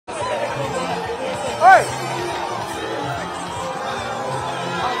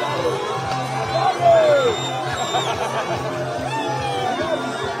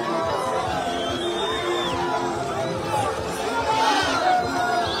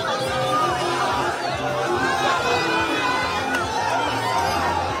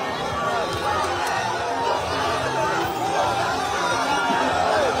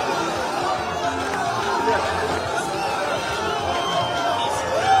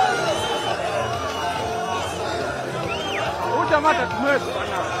mata tumwetu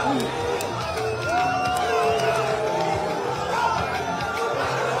bana.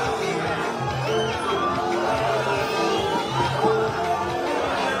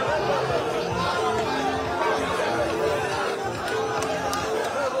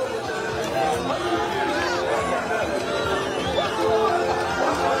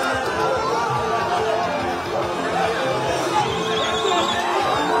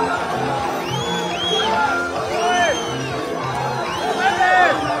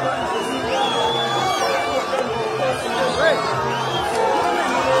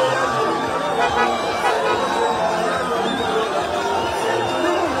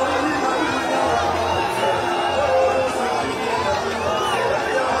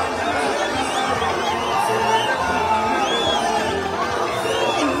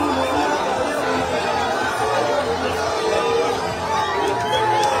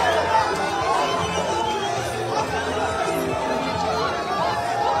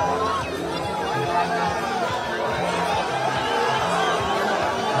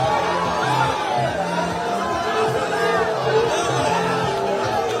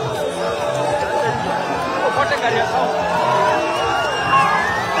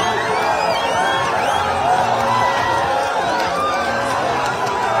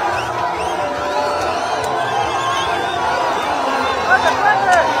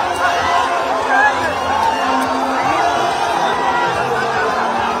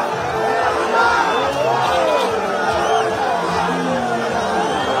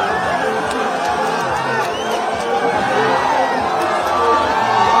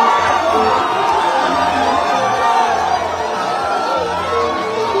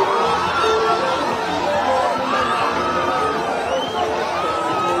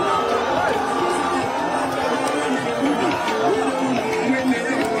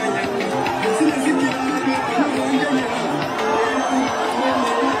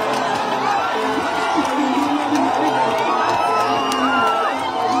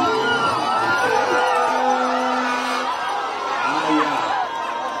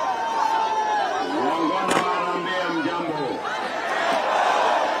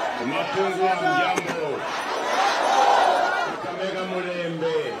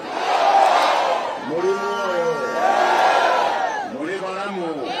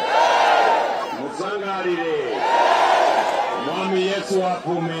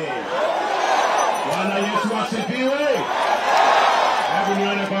 Bwana Yesu asifiwe. Hebu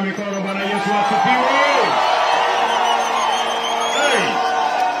nione kwa mikono, Bwana Yesu asifiwe.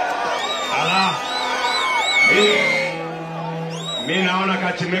 Ala. Mimi naona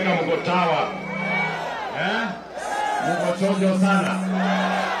Kachimeka mko tawa. Mko chojo sana.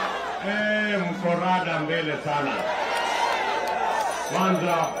 Mko rada mbele sana.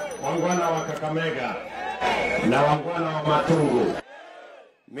 Kwanza wangwana wa Kakamega na wangwana wa Matungu,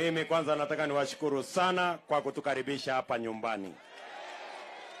 mimi kwanza nataka niwashukuru sana kwa kutukaribisha hapa nyumbani.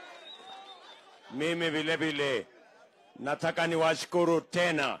 Mimi vile vile nataka niwashukuru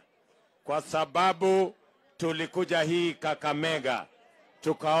tena kwa sababu tulikuja hii Kakamega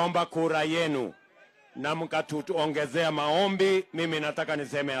tukaomba kura yenu na mkatuongezea maombi. Mimi nataka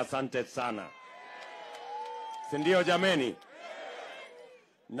niseme asante sana, si ndio jameni?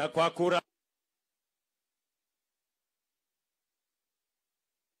 Na kwa kura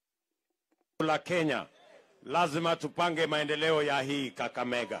la Kenya lazima tupange maendeleo ya hii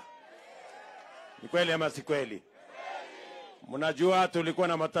Kakamega. Ni kweli ama si kweli? Mnajua tulikuwa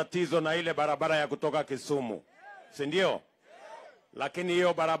na matatizo na ile barabara ya kutoka Kisumu, si ndio? Lakini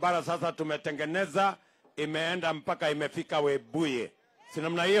hiyo barabara sasa tumetengeneza, imeenda mpaka imefika Webuye, si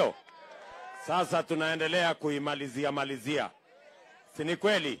namna hiyo? Sasa tunaendelea kuimalizia. Si ni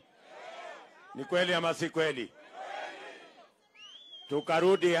kweli? Ni kweli ama si kweli?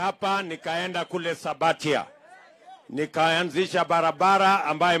 Tukarudi hapa, nikaenda kule Sabatia, nikaanzisha barabara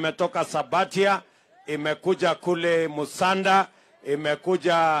ambayo imetoka Sabatia imekuja kule Musanda,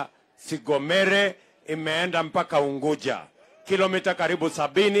 imekuja Sigomere, imeenda mpaka Unguja, kilomita karibu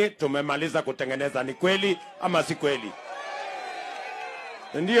 70 tumemaliza kutengeneza. Ni kweli ama si kweli?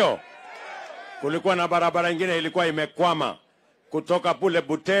 Ndio. Kulikuwa na barabara nyingine ilikuwa imekwama kutoka pule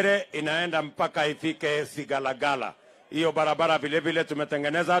Butere inaenda mpaka ifike Sigalagala. Hiyo barabara vile vile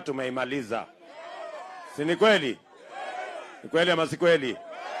tumetengeneza, tumeimaliza. Si ni kweli? Ni kweli ama si kweli?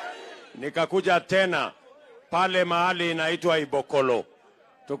 Nikakuja tena pale mahali inaitwa Ibokolo,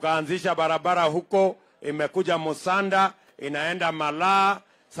 tukaanzisha barabara huko, imekuja Musanda, inaenda Malaa,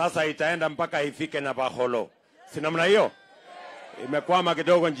 sasa itaenda mpaka ifike na Baholo. Si namna hiyo? Imekwama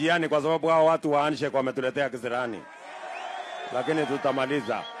kidogo njiani kwa sababu hao watu waanishe kwa wametuletea kisirani, lakini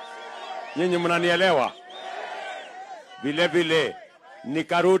tutamaliza. Nyinyi mnanielewa? vile vile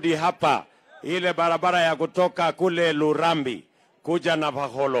nikarudi hapa, ile barabara ya kutoka kule Lurambi kuja na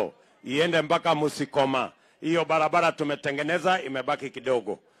Baholo iende mpaka Musikoma. Hiyo barabara tumetengeneza, imebaki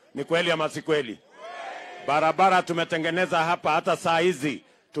kidogo. Ni kweli ama si kweli? Barabara tumetengeneza hapa, hata saa hizi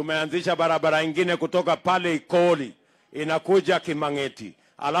tumeanzisha barabara ingine kutoka pale Ikoli inakuja Kimangeti,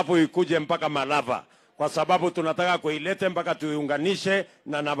 alafu ikuje mpaka Malava, kwa sababu tunataka kuilete mpaka tuiunganishe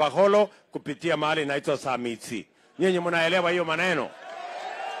na Navaholo kupitia mahali inaitwa Samitsi. Nyinyi mnaelewa hiyo maneno?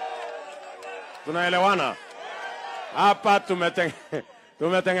 Tunaelewana? Hapa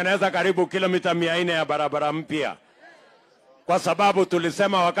tumetengeneza karibu kilomita 400 ya barabara mpya, kwa sababu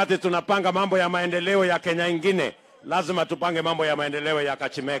tulisema wakati tunapanga mambo ya maendeleo ya Kenya ingine, lazima tupange mambo ya maendeleo ya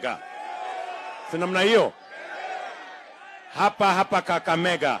Kakamega. Si namna hiyo? Hapa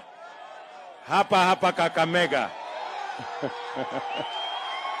Kakamega. Hapa Kakamega.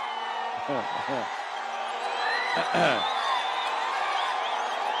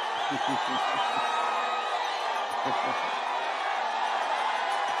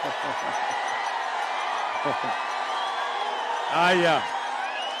 Aya.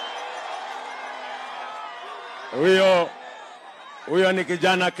 Huyo ni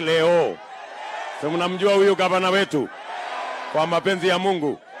kijana Cleo. Si mnamjua huyu gavana wetu? Kwa mapenzi ya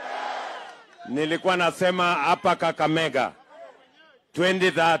Mungu. Nilikuwa nasema hapa Kakamega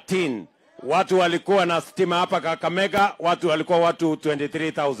 2013 watu walikuwa na stima hapa Kakamega, watu walikuwa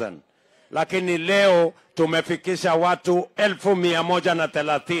 23,000. Lakini leo tumefikisha watu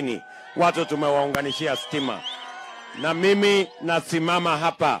 1,130 watu tumewaunganishia stima. Na mimi nasimama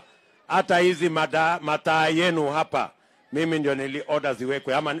hapa, hata hizi mataa yenu hapa mimi ndio nilioda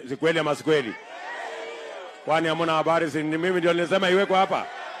ziwekwe, ama sikweli ama sikweli? Kwani hamuna habari? Si mimi ndio nilisema iwekwe hapa?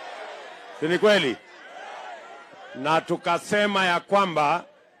 Si ni kweli? Na tukasema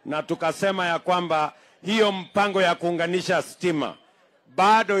ya kwamba hiyo mpango ya kuunganisha stima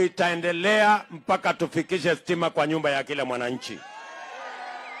bado itaendelea mpaka tufikishe stima kwa nyumba ya kila mwananchi.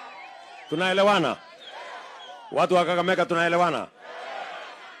 Tunaelewana? Watu wa Kakamega tunaelewana?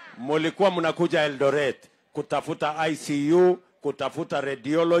 Mulikuwa mnakuja Eldoret kutafuta ICU, kutafuta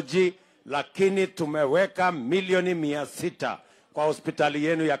radiology, lakini tumeweka milioni 600 kwa hospitali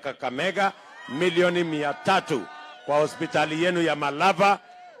yenu ya Kakamega, milioni 300 kwa hospitali yenu ya Malava,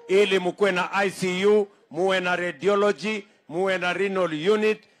 ili mkuwe na ICU, muwe na radiology, muwe na renal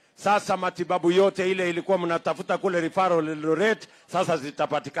unit. Sasa matibabu yote ile ilikuwa mnatafuta kule referral Eldoret, sasa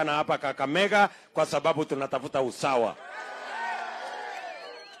zitapatikana hapa Kakamega, kwa sababu tunatafuta usawa.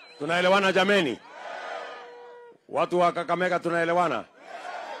 Tunaelewana jameni? Watu wa Kakamega tunaelewana?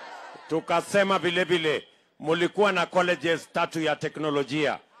 Tukasema vile vile mulikuwa na colleges 3 ya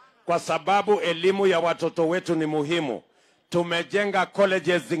teknolojia, kwa sababu elimu ya watoto wetu ni muhimu. Tumejenga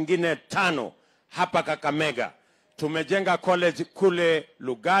colleges zingine 5 hapa Kakamega. Tumejenga college kule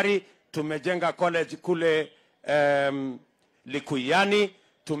Lugari, tumejenga college kule Likuyani,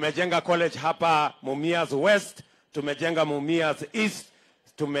 tumejenga college hapa Mumias West, tumejenga Mumias East,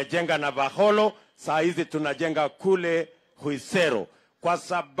 tumejenga Navaholo, saa hizi tunajenga kule Huisero, kwa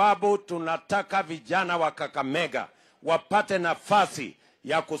sababu tunataka vijana wa Kakamega wapate nafasi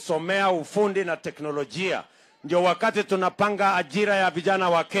ya kusomea ufundi na teknolojia. Ndio wakati tunapanga ajira ya vijana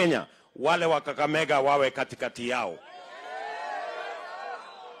wa Kenya, wale wa Kakamega wawe katikati yao.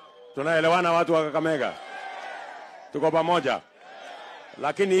 Tunaelewana watu wa Kakamega? Tuko pamoja?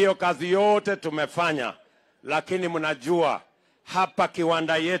 Lakini hiyo kazi yote tumefanya, lakini mnajua hapa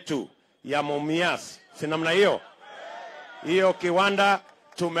kiwanda yetu ya Mumias, si namna hiyo? Hiyo kiwanda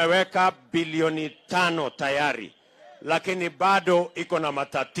tumeweka bilioni 5 tayari, lakini bado iko na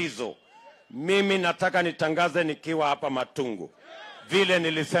matatizo. Mimi nataka nitangaze nikiwa hapa Matungu, vile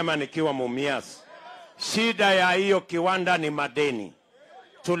nilisema nikiwa Mumias. Shida ya hiyo kiwanda ni madeni.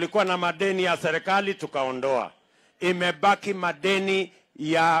 Tulikuwa na madeni ya serikali tukaondoa. Imebaki madeni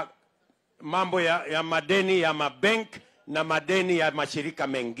ya mambo ya madeni ya mabank na madeni ya mashirika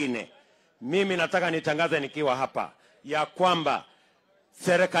mengine. Mimi nataka nitangaze nikiwa hapa ya kwamba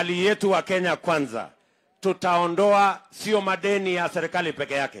serikali yetu wa Kenya Kwanza tutaondoa sio madeni ya serikali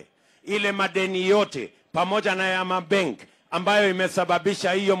peke yake. Ile madeni yote pamoja na ya mabank ambayo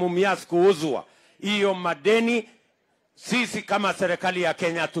imesababisha hiyo Mumias kuuzwa, hiyo madeni sisi kama serikali ya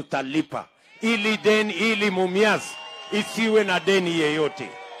Kenya tutalipa, ili Mumias isiwe na deni yeyote.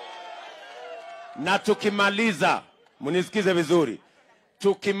 Na tukimaliza, munisikize vizuri,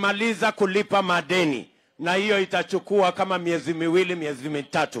 tukimaliza kulipa madeni, na hiyo itachukua kama miezi 2, miezi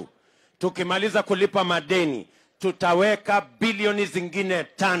 3. Tukimaliza kulipa madeni, tutaweka bilioni zingine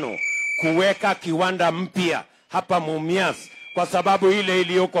 5 kuweka kiwanda mpya hapa Mumias, kwa sababu ile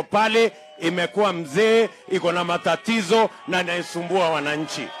iliyoko pale imekuwa mzee, iko na matatizo na inaisumbua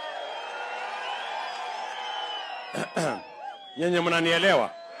wananchi. Nyenye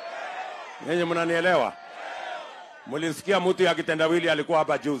mnanielewa? Nyenye mnanielewa? Mulisikia mtu ya kitendawili alikuwa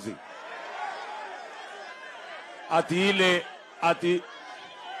hapa juzi.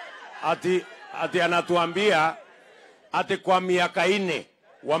 Ati anatuambia ati kwa miaka 4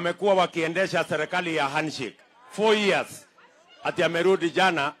 wamekuwa wakiendesha serikali ya handshake 4 years. Ati amerudi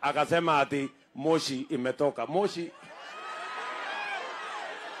jana akasema ati moshi imetoka. Moshi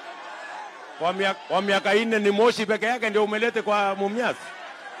kwa miaka 4 ni moshi peke yake ndio umelete kwa Mumias.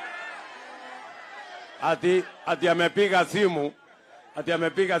 Ati amepiga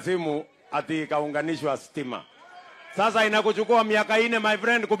simu ati kaunganishwa stima. Sasa inakuchukua miaka 4 my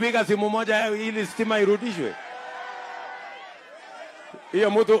friend kupiga simu moja ili stima irudishwe.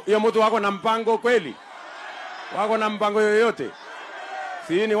 Hiyo mtu wako na mpango kweli? Wako na mpango yoyote?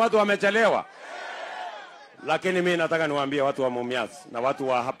 Si ni watu wamechelewa. Lakini mimi nataka niwaambie watu wa Mumias na watu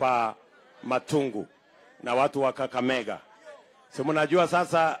wa hapa Matungu na watu wa Kakamega. Si mnajua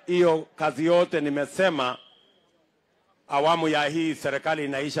sasa hiyo kazi yote nimesema awamu ya hii serikali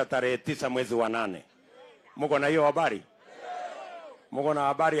inaisha tarehe 9 mwezi wa 8. Mko na hiyo habari? Mko na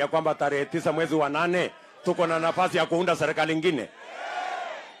habari ya kwamba tarehe 9 mwezi wa 8 tuko na nafasi ya kuunda serikali nyingine?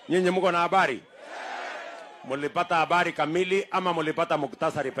 Nyinyi mko na habari? Mulipata habari kamili ama mulipata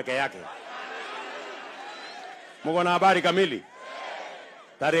muktasari peke yake? Mko na habari kamili?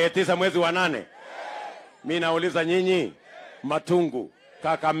 Tarehe 9 mwezi wa 8. Mimi nauliza nyinyi Matungu,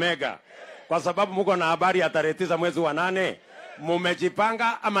 Kakamega, kwa sababu mko na habari ya tarehe 9 mwezi wa 8,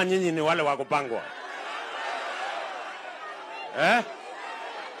 mumejipanga ama nyinyi ni wale wa kupangwa?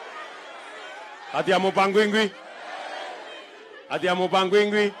 Ati amupangwingwi? Ati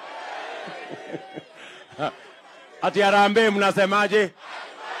amupangwingwi? Ati Harambee mnasemaje?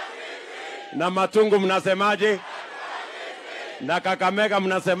 Na Matungu mnasemaje? Na Kakamega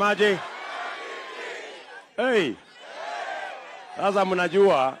mnasemaje? Hey. Sasa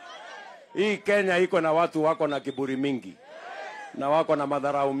mnajua hii Kenya iko na watu wako na kiburi mingi na wako na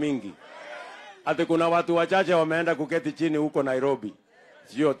madharau mingi. Ati kuna watu wachache wameenda kuketi chini huko Nairobi,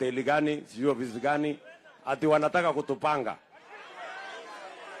 sio hoteli gani, sio ofisi gani, ati wanataka kutupanga.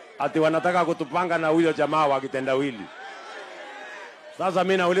 Ati wanataka kutupanga na huyo jamaa wa kitendawili. Sasa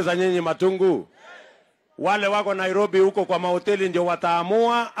mimi nauliza nyinyi Matungu, wale wako Nairobi huko kwa mahoteli ndio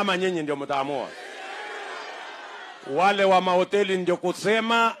wataamua ama nyinyi ndio mtaamua? Wale wa mahoteli ndio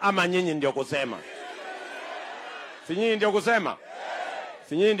kusema ama nyinyi ndio kusema? Si nyinyi ndio kusema?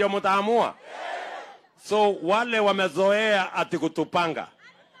 Si nyinyi ndio mtaamua? So wale wamezoea ati kutupanga.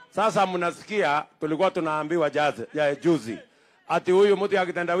 Sasa mnasikia tulikuwa tunaambiwa juzi ati huyu mtu ya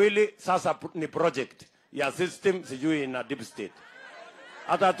kitendawili sasa ni project ya system sijui na deep state.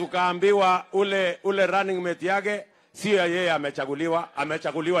 Hata tukaambiwa ule running mate yake sio yeye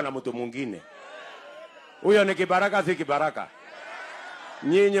amechaguliwa na mtu mwingine. Huyo ni kibaraka si kibaraka?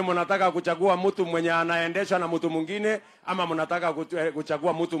 Nyinyi mnataka kuchagua mtu mwenye anaendeshwa na mtu mwingine ama mnataka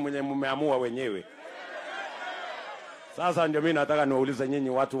kuchagua mtu mwenye mmeamua wenyewe? Sasa ndio mimi nataka niwaulize nyinyi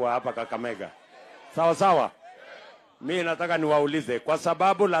watu wa hapa Kakamega. Sawa sawa? Mimi nataka niwaulize kwa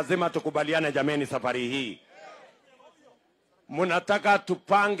sababu lazima tukubaliane jameni safari hii. Mnataka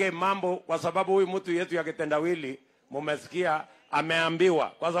tupange mambo kwa sababu huyu mtu yetu ya kitendawili mumesikia ameambiwa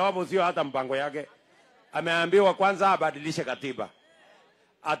kwa sababu sio hata mpango yake. Ameambiwa kwanza abadilishe katiba.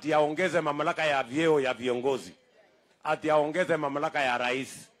 Ati aongeze mamlaka ya vyeo ya viongozi. Ati aongeze mamlaka ya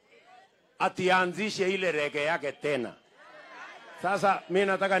rais. Ati aanzishe ile rege yake tena. Sasa mimi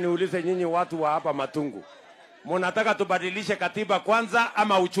nataka niulize nyinyi watu wa hapa Matungu. Mnataka tubadilishe katiba kwanza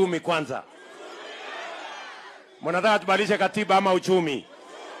ama uchumi kwanza? Mnataka tubadilishe katiba ama uchumi?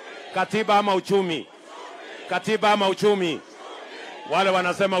 Katiba ama uchumi? Katiba ama uchumi? Wale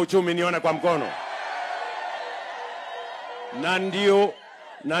wanasema uchumi nione kwa mkono. Na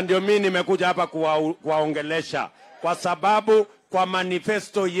ndio mimi nimekuja hapa kuwaongelesha kwa sababu kwa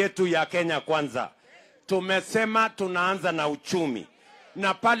manifesto yetu ya Kenya Kwanza tumesema tunaanza na uchumi,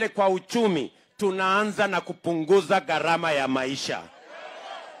 na pale kwa uchumi tunaanza na kupunguza gharama ya maisha,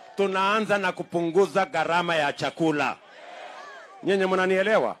 tunaanza na kupunguza gharama ya chakula. Nyenye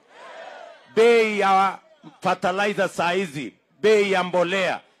mnanielewa? Bei ya fertilizer saizi, bei ya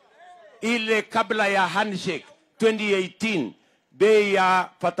mbolea ile kabla ya handshake 2018, bei ya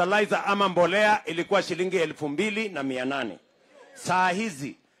fertilizer ama mbolea ilikuwa shilingi 2,800. Saa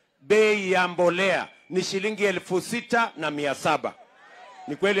hizi bei ya mbolea ni shilingi 6,700.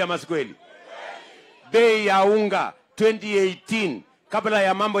 Ni kweli ama si kweli? Bei ya unga 2018 kabla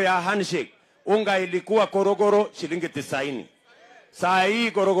ya mambo ya handshake, unga ilikuwa korogoro shilingi 90. Saa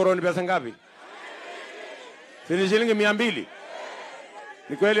hii gorogoro ni pesa ngapi? Si shilingi 200?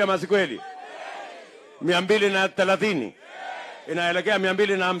 Ni kweli ama si kweli? 230 inaelekea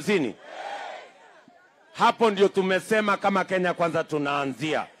 250. Hapo ndio tumesema kama Kenya Kwanza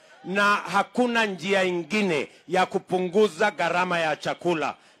tunaanzia, na hakuna njia ingine ya kupunguza gharama ya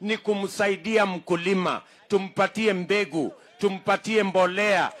chakula, ni kumsaidia mkulima, tumpatie mbegu, tumpatie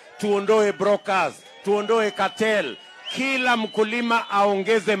mbolea, tuondoe brokers, tuondoe cartel, kila mkulima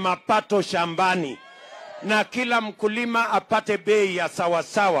aongeze mapato shambani na kila mkulima apate bei ya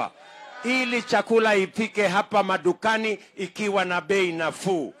sawasawa, ili chakula ifike hapa madukani ikiwa na bei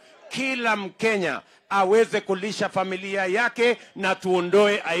nafuu. Kila Mkenya aweze kulisha familia yake na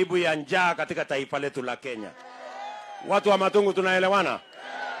tuondoe aibu ya njaa katika taifa letu la Kenya. Watu wa Matungu tunaelewana?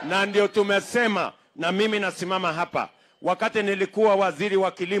 Na ndio tumesema, na mimi nasimama hapa, wakati nilikuwa waziri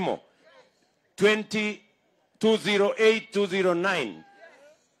wa kilimo 2008-2009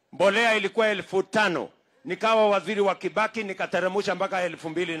 mbolea ilikuwa 5,000, nikawa waziri wa Kibaki nikateremusha mpaka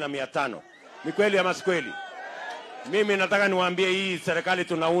 2,500. Ni kweli ama si kweli? Mimi nataka niwaambie hii serikali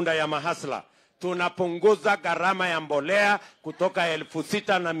tunaunda ya mahasla, tunapunguza gharama ya mbolea kutoka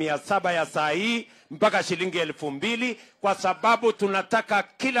 6,700 ya saa hii mpaka shilingi 2,000, kwa sababu tunataka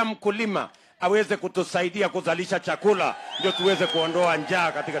kila mkulima aweze kutusaidia kuzalisha chakula, ndio tuweze kuondoa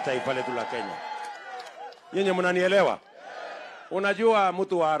njaa katika taifa letu la Kenya. Nyinyi mnanielewa? Unajua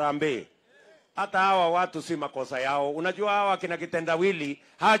mtu wa harambee, hata hawa watu si makosa yao. Unajua hawa kina kitendawili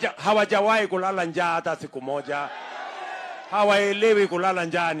hawajawahi kulala njaa hata siku moja. Hawaelewi kulala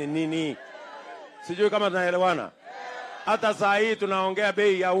njaa ni nini. Sijui kama tunaelewana. Hata saa hii tunaongea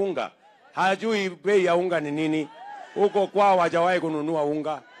bei ya unga, hajui bei ya unga ni nini. Huko kwao hawajawahi kununua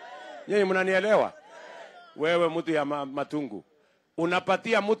unga. Nyinyi mnanielewa? Wewe mtu ya Matungu,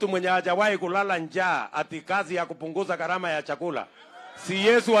 unapatia mtu mwenye hajawahi kulala njaa ati kazi ya kupunguza gharama ya chakula. Si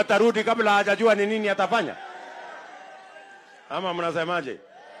Yesu atarudi kabla hajajua ni nini atafanya? Ama mnasemaje?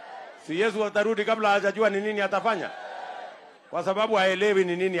 Si Yesu atarudi kabla hajajua ni nini atafanya? Kwa sababu haelewi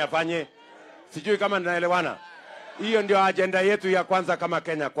ni nini afanye. Sijui kama tunaelewana. Hiyo ndio agenda yetu ya kwanza kama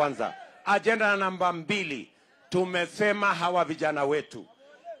Kenya Kwanza. Agenda namba 2, tumesema hawa vijana wetu,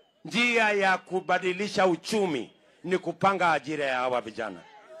 njia ya kubadilisha uchumi ni kupanga ajira ya hawa vijana.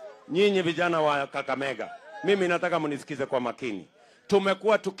 Nyinyi vijana wa Kakamega, mimi nataka mnisikize kwa makini.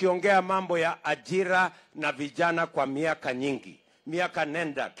 Tumekuwa tukiongea mambo ya ajira na vijana kwa miaka nyingi, miaka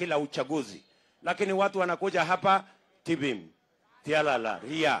nenda kila uchaguzi, lakini watu wanakuja hapa tibim, tialala,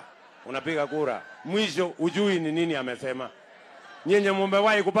 ria, unapiga kura, mwisho ujui ni nini amesema. Nyinyi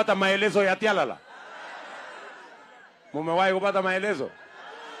mumewahi kupata maelezo ya tialala? Mumewahi kupata maelezo?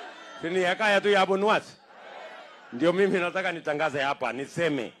 Sini yakaya tu ya Abunwasi. Ndio mimi nataka nitangaze hapa,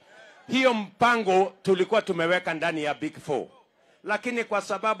 niseme hiyo mpango tulikuwa tumeweka ndani ya Big Four, lakini kwa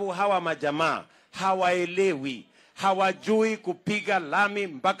sababu hawa majamaa hawaelewi, hawajui kupiga lami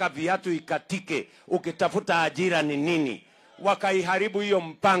mpaka viatu ikatike ukitafuta ajira ni nini, wakaiharibu hiyo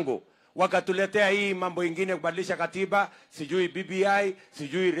mpango, wakatuletea hii mambo ingine kubadilisha katiba, sijui BBI,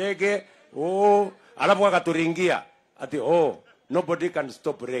 sijui rege, alafu wakaturingia ati nobody can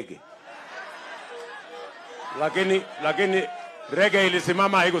stop rege. Lakini rege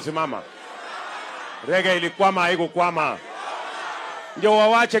ilisimama haikusimama. Rege ilikwama haikukwama. Ndio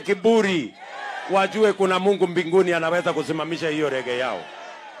wawache kiburi, wajue kuna Mungu mbinguni anaweza kusimamisha hiyo rege yao.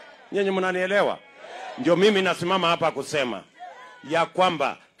 Nyinyi mnanielewa? Ndio mimi nasimama hapa kusema ya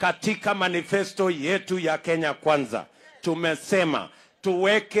kwamba katika manifesto yetu ya Kenya Kwanza tumesema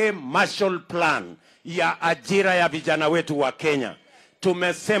tuweke Marshall Plan ya ajira ya vijana wetu wa Kenya.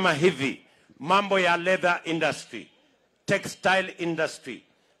 Tumesema hivi, mambo ya leather industry, textile industry,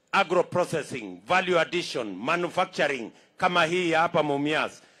 agro processing, value addition, manufacturing kama hii ya hapa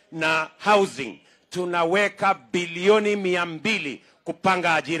Mumias, na housing, tunaweka bilioni 200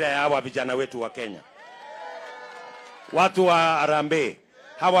 kupanga ajira ya hawa vijana wetu wa Kenya. Watu wa Harambee,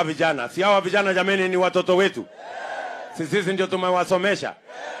 hawa vijana, si hawa vijana jameni ni watoto wetu? Sisi ndio tumewasomesha.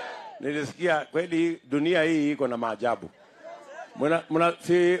 Nilisikia kweli dunia hii iko na maajabu.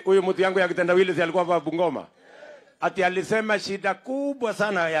 Si huyu mtu yangu ya kitendawili si alikuwa hapa Bungoma, ati alisema shida kubwa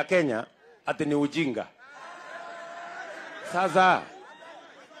sana ya Kenya ati ni ujinga. Sasa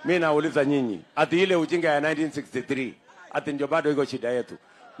mimi nauliza nyinyi, ati ile ujinga ya 1963 ati ndio bado iko shida yetu.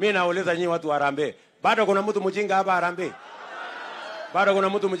 Mimi nauliza nyinyi watu wa Harambee, bado kuna mtu mjinga hapa Harambee? Bado kuna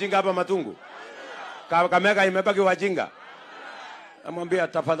mtu mjinga hapa Matungu? Kakamega imebaki wajinga? Namwambia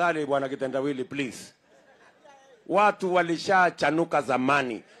tafadhali bwana kitendawili please. Watu walishachanuka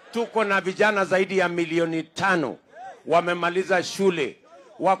zamani. Tuko na vijana zaidi ya 500,000 wamemaliza shule,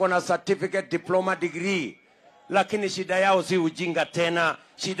 wako na certificate, diploma, degree, lakini shida yao si ujinga tena.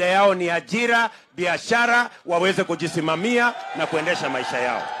 Shida yao ni ajira, biashara, waweze kujisimamia na kuendesha maisha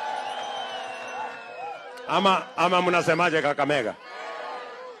yao. Ama mnasemaje Kakamega?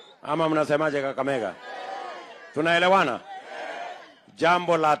 Ama mnasemaje Kakamega? Tunaelewana?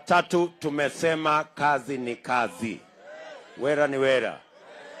 Jambo la tatu, tumesema kazi ni kazi. Wera ni wera.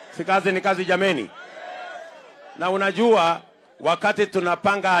 Si kazi ni kazi jameni? Na unajua wakati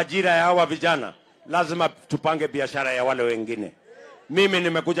tunapanga ajira ya hawa vijana, lazima tupange biashara ya wale wengine. Mimi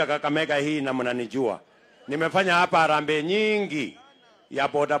nimekuja Kakamega hii na mnanijua. Nimefanya hapa harambee nyingi ya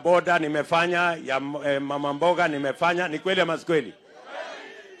bodaboda, nimefanya ya mama mboga, nimefanya. Ni kweli ama si kweli?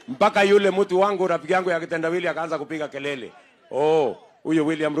 Mpaka yule mtu wangu, rafiki yangu ya kitendawili akaanza kupiga kelele. Oh, huyo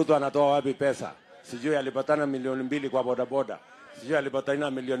William Ruto anatoa wapi pesa? Sijui alipatana milioni 2 kwa bodaboda. Sijui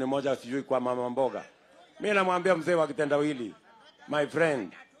alipatana milioni 1 sijui kwa mama mboga. Mimi namwambia mzee wa kitendawili, my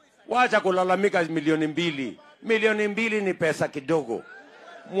friend, wacha kulalamika milioni 2. Milioni 2 ni pesa kidogo.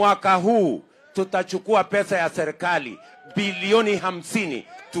 Mwaka huu tutachukua pesa ya serikali bilioni 50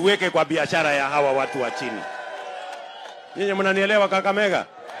 tuweke kwa biashara ya hawa watu wa chini. Nyinyi mnanielewa Kakamega?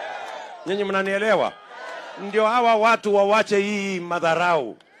 Nyinyi mnanielewa? Ndio hawa watu wawache hii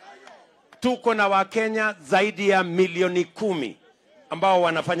madharau. Tuko na Wakenya zaidi ya milioni 10 ambao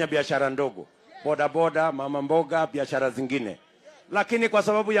wanafanya biashara ndogo, bodaboda, mama mboga, biashara zingine. Lakini kwa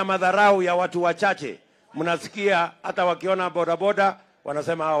sababu ya madharau ya watu wachache, mnasikia hata wakiona bodaboda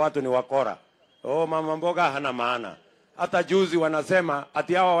wanasema hawa watu ni wakora. Oh, mama mboga hana maana. Hata juzi wanasema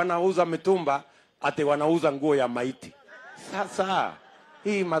ati hawa wanauza mitumba, ati wanauza nguo ya maiti. Sasa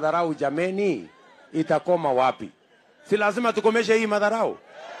hii madharau jameni itakoma wapi? Si lazima tukomeshe hii madharau?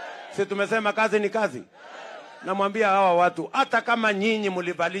 Si tumesema kazi ni kazi? Namwambia hawa watu, hata kama nyinyi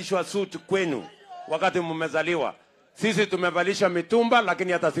mlivalishwa suit kwenu wakati mmezaliwa, sisi tumevalishwa mitumba,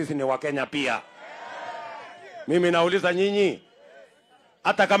 lakini hata sisi ni Wakenya pia. Mimi nauliza nyinyi,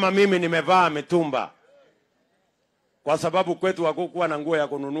 hata kama mimi nimevaa mitumba kwa sababu kwetu hakukuwa na nguo ya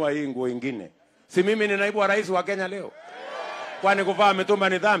kununua hii nguo ingine, si mimi ni naibu wa rais wa Kenya leo? Kwani kuvaa mitumba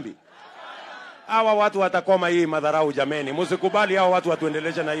ni dhambi? Hawa watu watakoma hii madharau jameni. Msikubali hawa watu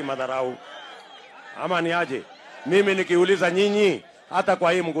watuendeleshe na hii madharau. Ama ni aje? Mimi nikiuliza nyinyi, hata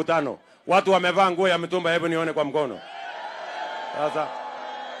kwa hii mkutano, watu wamevaa nguo ya mitumba, hebu nione kwa mkono. Sasa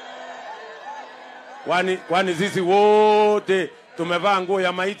kwani sisi wote tumevaa nguo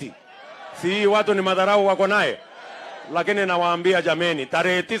ya maiti? Si watu ni madharau wako naye? Lakini nawaambia jameni,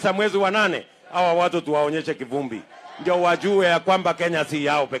 tarehe 9 mwezi wa 8, hawa watu tuwaonyeshe kivumbi. Ndio wajue ya kwamba Kenya si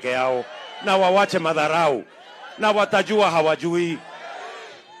yao peke yao, na wawache madharau, na watajua hawajui.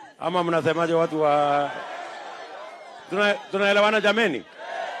 Ama mnasemaje watu wa... Tunaelewana jameni?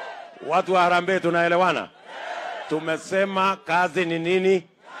 Watu wa Harambee tunaelewana? Tumesema kazi ni nini?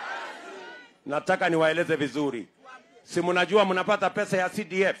 Nataka niwaeleze vizuri. Si mnajua mnapata pesa ya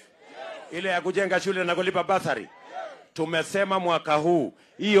CDF ile ya kujenga shule na kulipa basari? Tumesema mwaka huu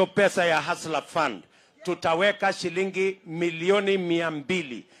hiyo pesa ya Hustler Fund tutaweka shilingi milioni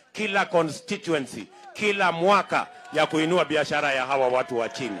 200 kila constituency kila mwaka ya kuinua biashara ya hawa watu wa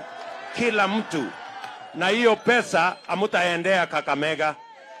chini, kila mtu. Na hiyo pesa hamutaendea Kakamega,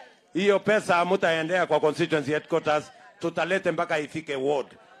 hiyo pesa hamutaendea kwa constituency headquarters, tutalete mpaka ifike ward,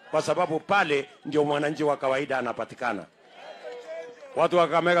 kwa sababu pale ndio mwananchi wa kawaida anapatikana. Watu wa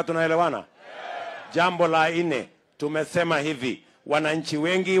Kakamega tunaelewana? Jambo la 4, tumesema hivi, wananchi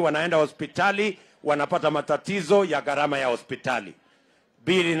wengi wanaenda hospitali, wanapata matatizo ya gharama ya hospitali.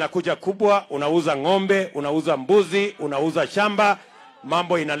 Bili inakuja kubwa, unauza ng'ombe, unauza mbuzi, unauza shamba,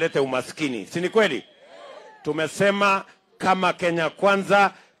 mambo inaleta umaskini. Si ni kweli? Tumesema kama Kenya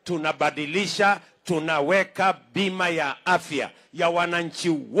Kwanza tunabadilisha, tunaweka bima ya afya ya wananchi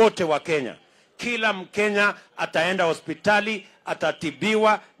wote wa Kenya. Kila Mkenya ataenda hospitali,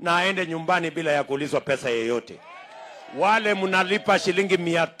 atatibiwa na aende nyumbani bila ya kuulizwa pesa yoyote. Wale mnalipa shilingi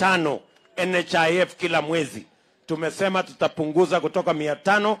 500 NHIF kila mwezi, tumesema tutapunguza kutoka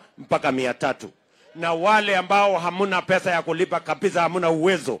 500 mpaka 300. Na wale ambao hamuna pesa ya kulipa kabisa, hamuna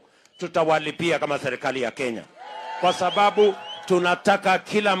uwezo, tutawalipia kama serikali ya Kenya. Kwa sababu tunataka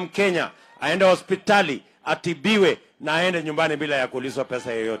kila Mkenya aende hospitali, atibiwe na aende nyumbani bila ya kuulizwa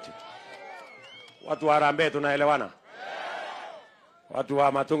pesa yoyote. Watu wa Harambee tunaelewana? Watu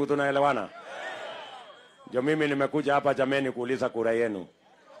wa Matungu tunaelewana? Ndio mimi nimekuja hapa jameni kuuliza kura yenu.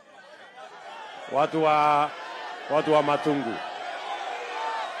 Watu wa Matungu,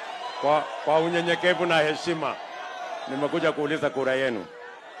 kwa unyenyekevu na heshima nimekuja kuuliza kura yenu.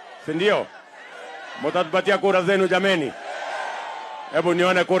 Si ndio? Mtatupatia kura zenu jameni? Hebu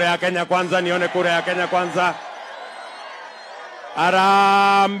nione kura ya Kenya Kwanza, nione kura ya Kenya Kwanza.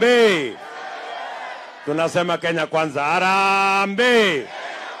 Harambee! Tunasema Kenya kwanza. Harambee!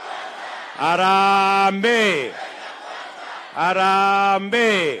 Harambee!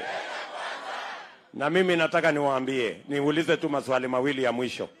 Harambee! Na mimi nataka niulize tu maswali mawili ya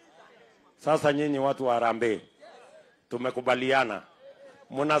mwisho. Sasa nyinyi watu wa harambee, tumekubaliana.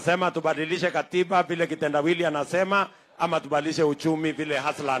 Mnasema tubadilishe katiba vile kitendawili anasema, ama tubadilishe uchumi vile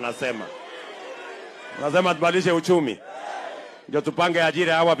Hasla anasema? Mnasema tubadilishe uchumi. Ndio tupange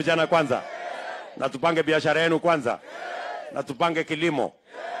ajira hawa vijana kwanza. Na tupange biashara yenu kwanza. Na tupange kilimo.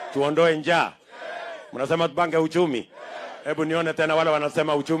 Tuondoe njaa. Mnasema tupange uchumi. Hebu nione tena wale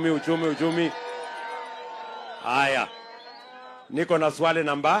wanasema uchumi. Haya. Niko na swali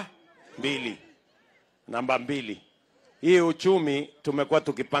namba 2. Namba 2. Hii uchumi tumekuwa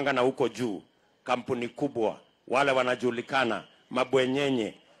tukipanga na huko juu. Kampuni kubwa, wale wanajulikana,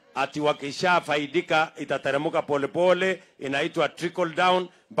 mabwenyenye. Ati wakisha faidika itateremuka polepole, inaitwa trickle down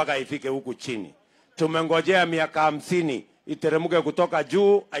mpaka ifike huku chini. Tumengojea miaka 50 iteremuke kutoka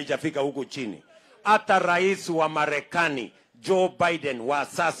juu, haijafika huku chini. Hata rais wa Marekani Joe Biden wa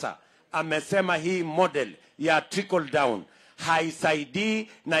sasa amesema hii model ya trickle down haisaidii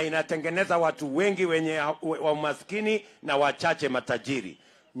na inatengeneza watu wengi wenye wa maskini na wachache matajiri.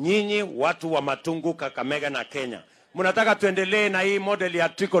 Nyinyi watu wa Matungu, Kakamega na Kenya, mnataka tuendelee na hii model ya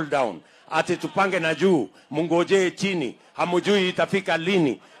trickle down, ati tupange na juu, mungojee chini, hamujui itafika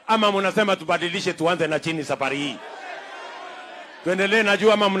lini? Ama mnasema tubadilishe tuanze na chini safari hii? Tuendelee na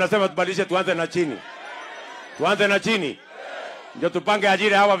juu ama mnasema tubadilishe tuanze na chini? Tuanze na chini. Ndio tupange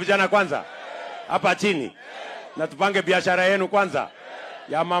ajira hawa vijana kwanza hapa chini. Na tupange biashara yenu kwanza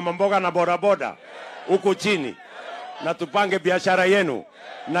ya mama mboga na bodaboda huku chini. Na tupange biashara yenu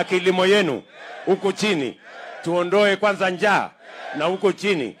na kilimo yenu huku chini. Tuondoe kwanza njaa na huku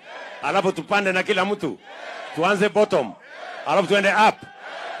chini. Alafu tupande na kila mtu. Tuanze bottom. Alafu tuende up.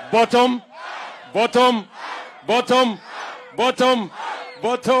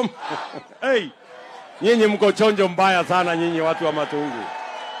 Bottom. Hey, nyinyi mko chonjo mbaya sana nyinyi watu wa Matungu.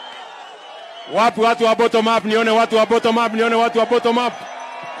 Wapi watu wa bottom up? Nione watu wa bottom up, nione watu wa bottom up.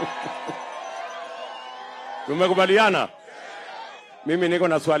 Tumekubaliana? Mimi niko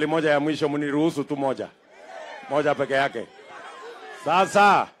na swali moja ya mwisho, mniruhusu tu moja. Moja peke yake.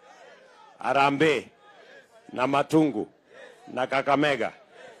 Sasa Harambee na Matungu na Kakamega,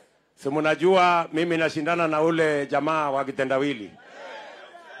 si mnajua mimi nashindana na ule jamaa wa kitendawili,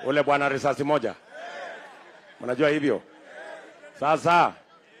 ule bwana risasi moja. Mnajua hivyo? Sasa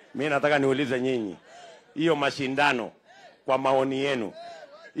mimi nataka niulize nyinyi, hiyo mashindano kwa maoni yenu,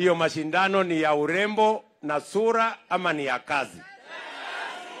 hiyo mashindano ni ya urembo na sura ama ni ya kazi?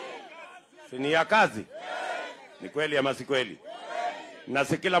 Si ni ya kazi? Ni kweli ama si kweli? Na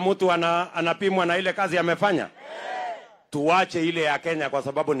si kila mtu anapimwa na ile kazi amefanya? Tuache ile ya Kenya kwa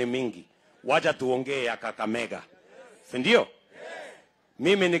sababu ni mingi. Wacha tuongee ya Kakamega. Si ndio?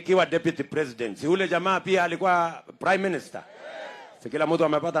 Mimi nikiwa deputy president, si ule jamaa pia alikuwa prime minister? Si kila mtu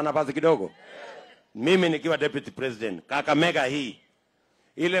amepata nafasi kidogo? Mimi nikiwa deputy president, Kakamega hii,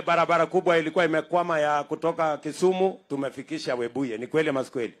 ile barabara kubwa ilikuwa imekwama ya kutoka Kisumu tumefikisha Webuye. Ni kweli ama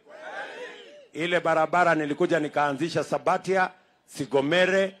si kweli? Ile barabara nilikuja nikaanzisha Sabatia,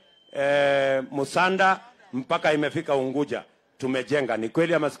 Sigomere, Musanda mpaka imefika Unguja. Tumejenga. Ni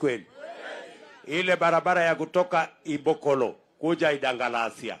kweli ama si kweli? Ile barabara ya kutoka Ibokolo kuja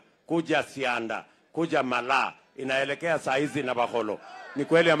Idangalasia, kuja Sianda, kuja Mala, inaelekea saa hizi na Baholo. Ni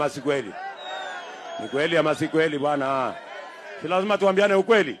kweli ama si kweli? Ni kweli ama si kweli bwana? Si lazima tuambiane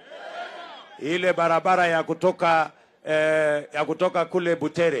ukweli. Ile barabara ya kutoka kule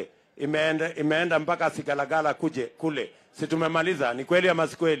Butere imeenda mpaka Sigalagala kule. Si tumemaliza? Ni kweli ama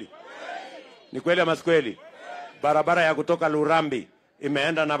si kweli? Ni kweli ama si kweli? Barabara ya kutoka Lurambi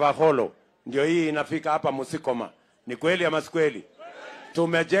imeenda na Baholo, ndio hii inafika hapa Musikoma. Ni kweli ama si kweli?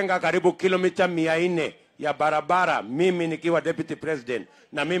 Tumejenga karibu kilomita 400 ya barabara, mimi nikiwa deputy president,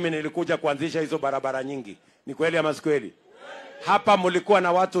 na mimi nilikuja kuanzisha hizo barabara nyingi. Ni kweli ama si kweli? Hapa mulikuwa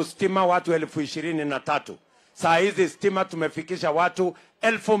na watu stima watu 23,000. Saa hizi stima tumefikisha watu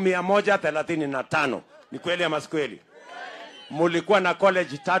 1,135. Ni kweli ama si kweli? Mulikuwa na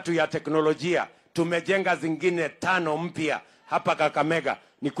college 3 ya teknolojia, tumejenga zingine 5 mpya hapa Kakamega.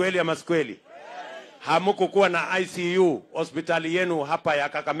 Ni kweli ama si kweli? Hamukukuwa na ICU hospitali yenu hapa ya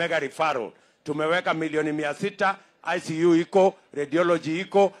Kakamega referral, tumeweka milioni 600, ICU iko, radiology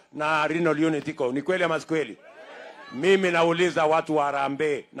iko na renal unit iko. Ni kweli ama si kweli? Mimi nauliza watu wa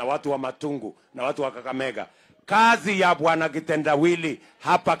Harambee na watu wa Matungu na watu wa Kakamega, kazi ya bwana kitendawili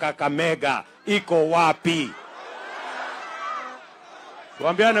hapa Kakamega iko wapi?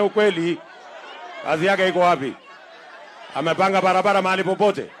 Tuambiane ukweli, kazi yake iko wapi? Amepanga barabara mahali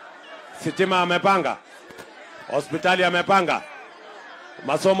popote? Sitima amepanga? Hospitali amepanga.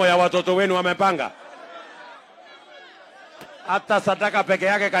 Masomo ya watoto wenu wamepanga. Hata sadaka peke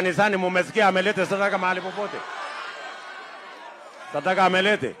yake kanisani mumesikia amelete sadaka mahali popote. Sadaka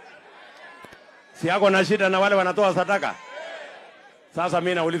amelete. Si yako na shida na wale wanatoa sadaka. Sasa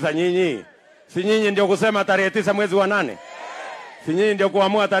mimi nauliza nyinyi, si nyinyi ndio kusema tarehe 9 mwezi wa 8? Si nyinyi ndio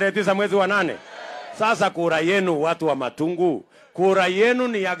kuamua tarehe 9 mwezi wa 8? Sasa kura yenu watu wa Matungu, kura yenu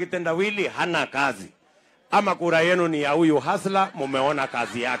ni ya kitendawili hana kazi, ama kura yenu ni ya huyu hasla mumeona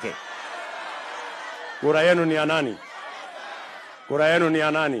kazi yake? Kura yenu ni ya nani? Kura yenu ni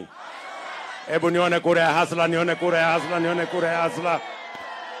ya nani? Hebu nione kura ya hasla, nione kura ya hasla, nione kura ya hasla.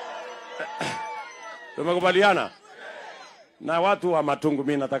 Tumekubaliana? Na watu wa Matungu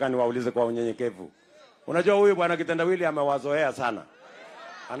mimi nataka niwaulize kwa unyenyekevu. Unajua huyu bwana kitendawili amewazoea sana.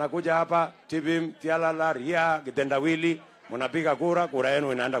 Anakuja hapa tibim tialala ria kitendawili, mnapiga kura, kura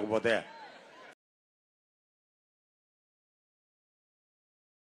yenu inaenda kupotea.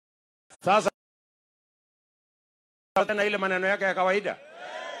 Sasa na ile maneno yake ya kawaida.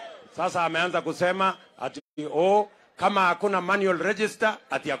 Sasa ameanza kusema ati kama hakuna manual register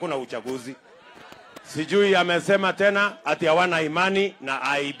ati hakuna uchaguzi. Sijui amesema tena ati hawana imani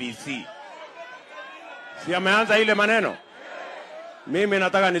na IBC. Si ameanza ile maneno? Mimi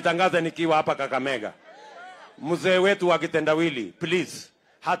nataka nitangaze nikiwa hapa Kakamega. Mzee wetu wa kitendawili, please,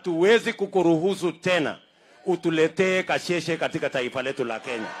 hatuwezi kukuruhusu tena utuletee kasheshe katika taifa letu la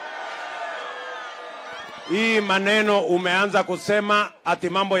Kenya. Hii maneno umeanza kusema ati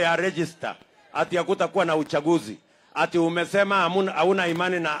mambo ya register, ati hakutakuwa na uchaguzi, ati umesema hauna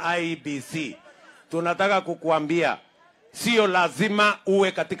imani na IBC. Tunataka kukuambia sio lazima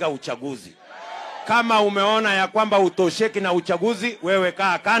uwe katika uchaguzi. Kama umeona ya kwamba utosheki na uchaguzi, wewe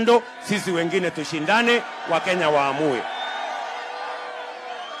kaa kando, sisi wengine tushindane, Wakenya waamue.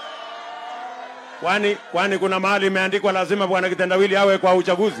 Kwani kuna mahali imeandikwa lazima bwana kitendawili awe kwa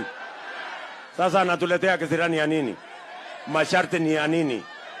uchaguzi? Sasa anatuletea kisirani ya nini? Masharti ni ya nini?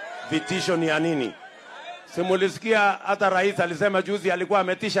 Vitisho ni ya nini? Simulisikia hata rais alisema juzi, alikuwa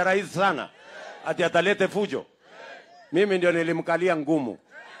ametisha rais sana ati atalete fujo. Mimi ndio nilimkalia ngumu,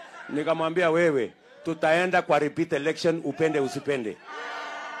 nikamwambia wewe, tutaenda kwa repeat election upende usipende.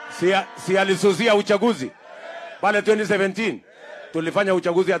 Si alisusia uchaguzi pale 2017? Tulifanya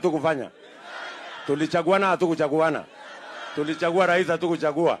uchaguzi hatukufanya. Tulichaguana hatukuchaguana. Tulichagua rais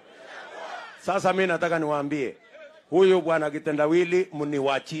hatukuchagua. Sasa mimi nataka niwaambie, huyu bwana kitendawili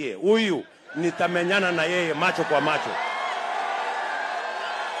mniwachie. Huyu nitamenyana na yeye macho kwa macho.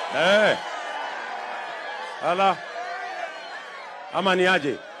 Ala. Ama ni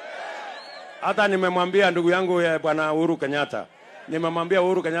aje? Hata nimemwambia ndugu yangu ya bwana Uhuru Kenyatta. Nimemwambia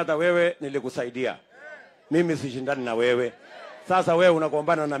Uhuru Kenyatta, wewe nilikusaidia. Mimi sishindani na wewe. Sasa wewe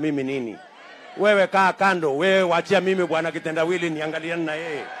unakombana na mimi nini? Wewe kaa kando, wewe waachia mimi bwana kitendawili niangaliane na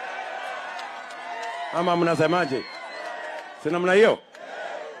yeye. Ama mnasemaje? Sina mna hiyo?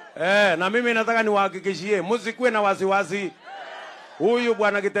 Na mimi nataka niwahakikishie, msikuwe na wasiwasi. Huyu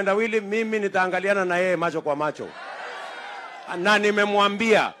bwana kitendawili mimi nitaangaliana na yeye macho kwa macho. Na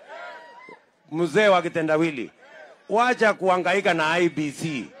nimemwambia mzee wa kitendawili, wacha kuhangaika na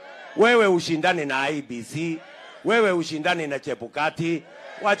IBC. Wewe ushindani na IBC, wewe ushindani na Chebukati,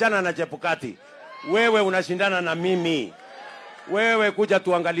 wachana na Chebukati. Wewe unashindana na mimi. Wewe kuja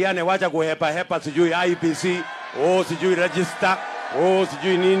tuangaliane, wacha kuhepa hepa sijui IBC, sijui register,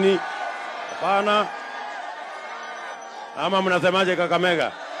 sijui nini. Hapana. Ama mnasemaje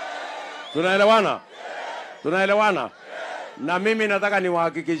Kakamega? Tunaelewana? Tunaelewana? Na mimi nataka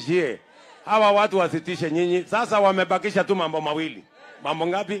niwahakikishie, hawa watu wasitishe nyinyi. Sasa wamebakisha tu mambo mawili. Mambo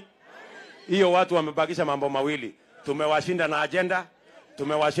ngapi? Hiyo watu wamebakisha mambo mawili. Tumewashinda na agenda,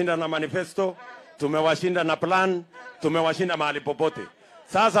 tumewashinda na manifesto, tumewashinda na plan, tumewashinda mahali popote.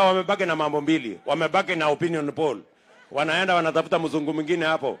 Sasa wamebaki na mambo mbili. Wamebaki na opinion poll. Wanaenda wanatafuta mzungu mwingine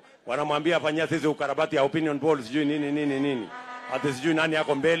hapo, wanamwambia fanyia sisi ukarabati ya opinion poll sijui nini. Hata sijui nani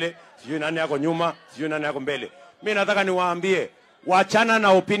yako mbele, sijui nani yako nyuma, sijui nani yako mbele. Mimi nataka niwaambie, wachana na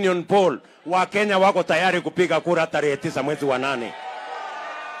opinion poll. Wakenya wako tayari kupiga kura tarehe 9 mwezi wa 8.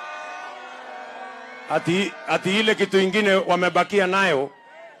 Ati ile kitu ingine wamebakia nayo,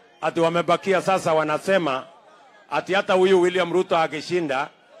 ati wamebakia sasa wanasema ati hata huyu William Ruto akishinda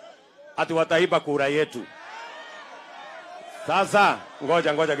ati wataiba kura yetu. Sasa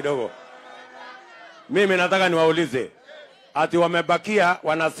ngoja kidogo. Mimi nataka niwaulize, ati wamebakia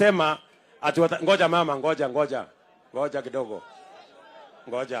wanasema ati ngoja mama, ngoja kidogo.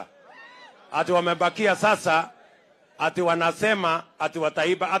 Ngoja. Ati wamebakia sasa ati wanasema ati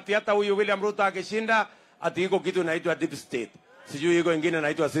wataiba, ati hata huyu William Ruto akishinda ati iko kitu inaitwa deep state. Sijui iko ingine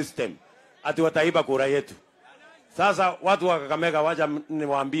inaitwa system. Ati wataiba kura yetu. Sasa watu wa Kakamega, wacha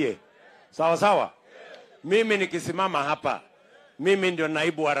niwaambie. Sawa sawa? Mimi nikisimama hapa, mimi ndio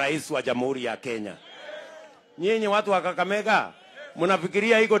naibu wa rais wa Jamhuri ya Kenya. Nyinyi watu wa Kakamega,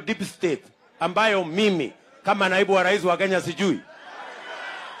 mnafikiria iko deep state ambayo mimi kama naibu wa rais wa Kenya sijui?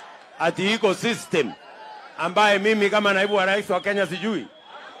 Ati iko system ambaye mimi kama naibu wa rais wa Kenya sijui?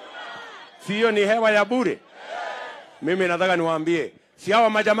 Sio, ni hewa ya bure. Mimi nataka niwaambie, si hawa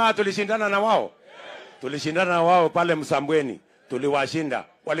majamaa tulishindana na wao? Tulishindana na wao pale Msambweni, tuliwashinda.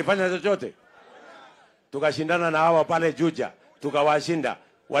 Walifanya chochote? Tukashindana na hawa pale Juja, tukawashinda.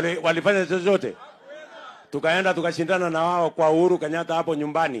 Walifanya chochote? Tukaenda tukashindana na wao kwa Uhuru Kenyatta hapo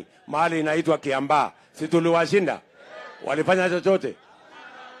nyumbani, mahali inaitwa Kiambaa. Si tuliwashinda? Walifanya chochote?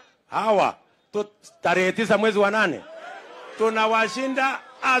 Hawa tarehe 9 mwezi wa 8 tunawashinda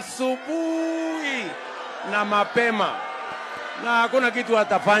asubuhi na mapema, na hakuna kitu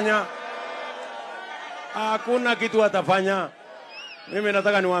watafanya. Hakuna kitu watafanya. Mimi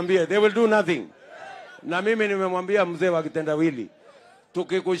nataka niwaambie, they will do nothing. Na mimi nimemwambia mzee wa kitendawili,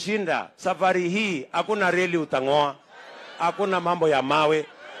 tukikushinda safari hii hakuna reli utangoa, hakuna mambo ya mawe,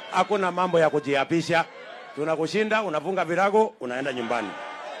 hakuna mambo ya kujiapisha. Tunakushinda, unafunga virago, unaenda nyumbani.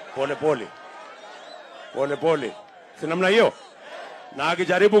 Pole pole. Pole pole. Si namna hiyo? Na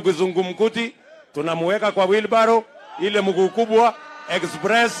akijaribu kizungumkuti, tunamuweka kwa wheelbarrow ile mguu kubwa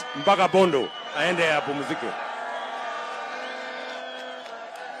express mpaka Bondo, aende apumzike.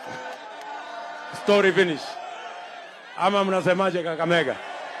 Story finish. Ama mnasemaje Kakamega?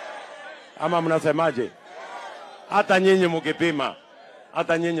 Ama mnasemaje? Hata nyinyi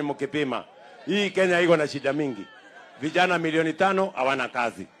mkipima, hii Kenya iko na shida mingi. Vijana milioni 5 hawana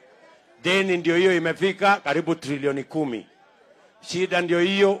kazi. Deni ndio hiyo imefika karibu trilioni 10. Shida ndio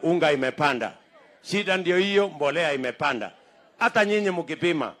hiyo, unga imepanda. Shida ndio hiyo, mbolea imepanda. Hata nyinyi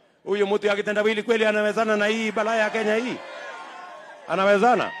mkipima, huyu mtu ya kitendawili kweli anawezana na hii balaa ya Kenya hii?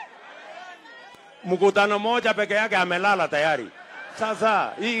 Anawezana? Mkutano moja peke yake amelala tayari.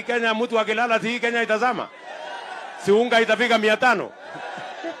 Sasa hii Kenya, mtu akilala hii Kenya itazama? Si unga itafika 500?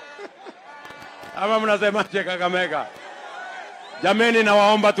 Ama mnasemaje Kakamega? Jameni,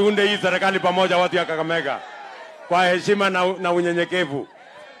 nawaomba tuunde hii serikali pamoja, watu ya Kakamega, kwa heshima na unyenyekevu.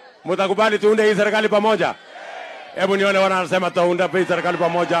 Mtakubali tuunde hii serikali pamoja? Hebu nione wanasema tuunde hii serikali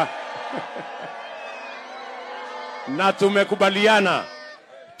pamoja. Na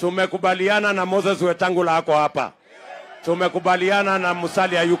tumekubaliana na Moses Wetangula hako hapa. Tumekubaliana na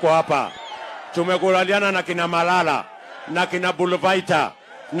Musalia yuko hapa. Tumekubaliana na kina Malala, na kina Bulvaita,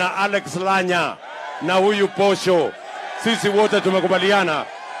 na Alex Lanya, na huyu Posho. Sisi wote tumekubaliana.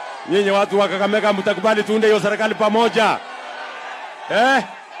 Nyinyi watu wa Kakamega mtakubali tuunde hiyo serikali pamoja?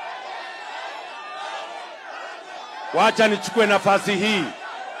 Wacha nichukue nafasi hii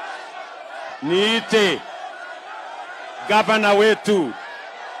niite gavana wetu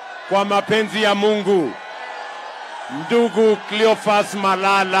kwa mapenzi ya Mungu, ndugu Cleophas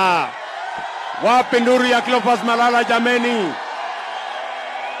Malala. Wapi nduru ya Cleophas Malala jameni?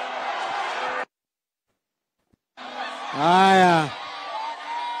 Haya,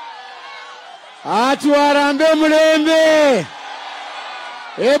 atu Harambee Mlembe,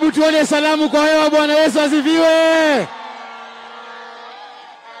 hebu tuone salamu kwa hewa. Bwana Yesu asifiwe.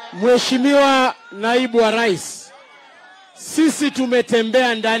 Mheshimiwa naibu wa rais, sisi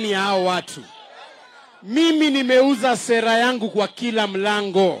tumetembea ndani ya hao watu. Mimi nimeuza sera yangu kwa kila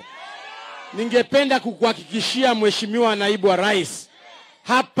mlango. Ningependa kukuhakikishia Mheshimiwa naibu wa rais,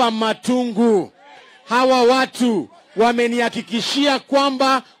 hapa Matungu hawa watu wamenihakikishia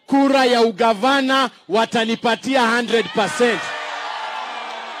kwamba kura ya ugavana watanipatia 100%.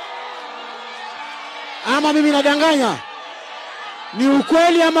 Ama mimi nadanganya? Ni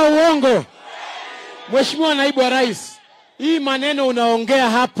ukweli ama uongo? Mheshimiwa naibu wa rais, hii maneno unaongea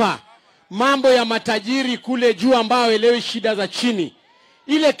hapa, mambo ya matajiri kule juu ambao elewi shida za chini,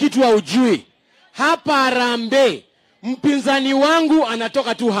 ile kitu haujui. Hapa Harambee, mpinzani wangu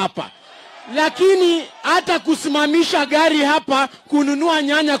anatoka tu hapa, lakini hata kusimamisha gari hapa kununua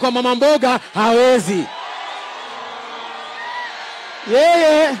nyanya kwa mama mboga hawezi.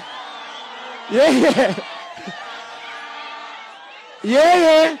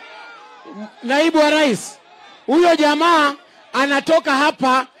 Yeye naibu wa rais, huyo jamaa anatoka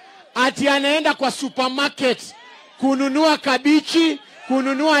hapa ati anaenda kwa supermarket kununua kabichi,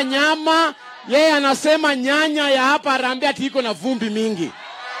 kununua nyama. Yeye anasema nyanya ya hapa Harambee ati iko na vumbi mingi.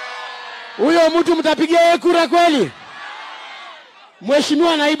 Huyo mtu mtapigia yeye kura kweli?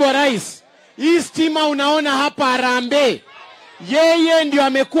 Mheshimiwa naibu wa rais, hii stima unaona hapa Harambee, yeye ndio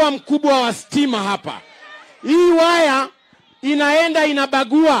amekuwa mkubwa wa stima hapa. Hii waya inaenda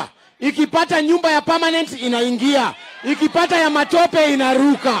inabagua ikipata nyumba ya permanent inaingia, ikipata ya matope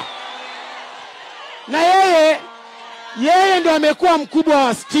inaruka. Na yeye ndo amekuwa mkubwa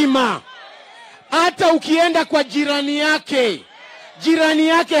wa stima. Hata ukienda kwa jirani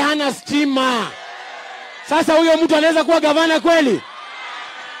yake hana stima. Sasa huyo mtu anaweza kuwa gavana kweli?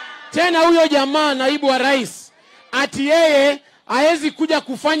 Tena huyo jamaa naibu wa rais, ati yeye haezi kuja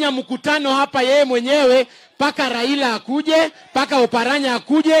kufanya mkutano hapa yeye mwenyewe, paka Raila akuje, paka Oparanya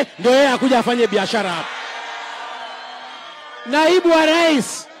akuje, ndio yeye akuje afanye biashara hapa. Naibu wa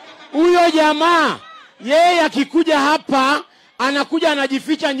rais, huyo jamaa, yeye akikuja hapa, anakuja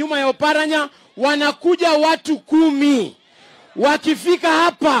anajificha nyuma ya Oparanya, wanakuja watu 10. Wakifika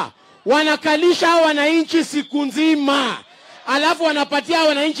hapa, wanakalisha wananchi siku nzima. Alafu wanapatia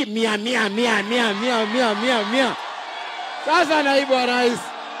wananchi 100. Sasa naibu wa rais.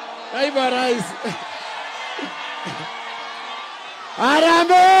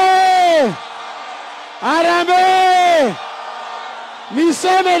 Harambee!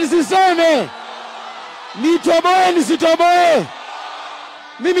 Niseme nisiseme? Nitoboe nisitoboe?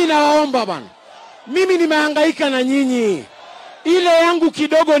 Mimi nawaomba bana. Mimi nimehangaika na nyinyi. Ile yangu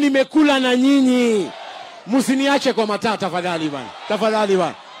kidogo nimekula na nyinyi. Msiniache kwa mataa tafadhali bana. Tafadhali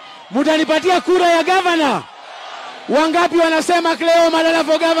bana. Mutanipatia kura ya gavana? Wangapi wanasema Cleo Malala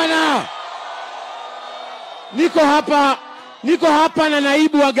for gavana? Niko hapa na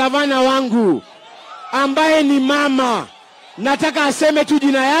naibu wa gavana wangu ambaye ni mama. Nataka aseme tu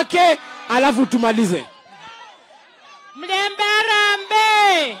jina yake alafu tumalize. Mlembe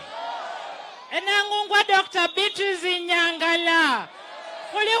Harambee. Enangungwa Dr. Beatrice Nyangala.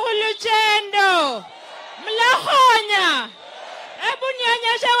 Hulu chendo. Mlahonya. Ebu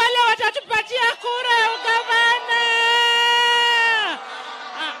nionyeshe wale watatupatia kura ya ugavana.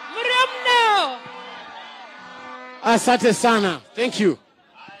 Mremno. Asante sana. Thank you.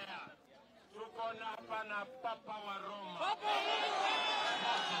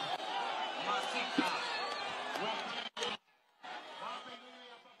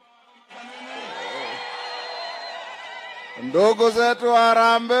 Ndugu zetu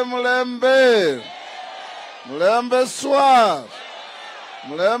Harambee, Mlembe swa,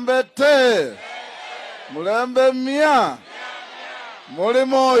 Mlembe te, Mlembe mia, muli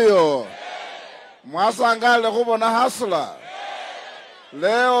moyo. Mwasangale kubona hasla.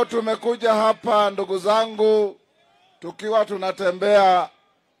 Leo tumekuja hapa ndugu zangu, tukiwa tunatembea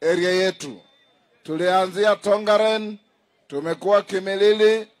area yetu. Tulianzia Tongaren, tumekuwa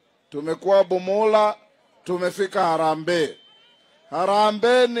Kimilili, tumekuwa Bumula, tumefika Harambee.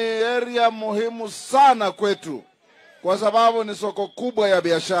 Harambee ni area muhimu sana kwetu kwa sababu ni soko kubwa ya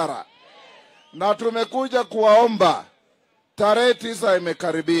biashara. Na tumekuja kuwaomba, tarehe 9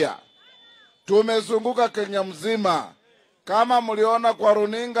 imekaribia. Tumezunguka Kenya mzima. Kama mliona kwa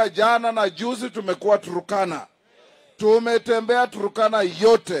runinga jana na juzi tumekuwa Turkana. Tumetembea Turkana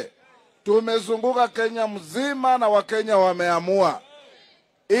yote. Tumezunguka Kenya mzima na Wakenya wameamua.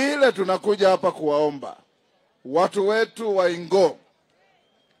 Ile tunakuja hapa kuwaomba watu wetu wa Ingo,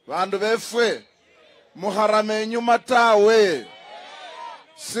 bandu befwe, muharame nyuma tawe,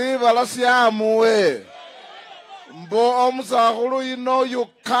 si balasiamuwe. Mbo omsahulu, you know you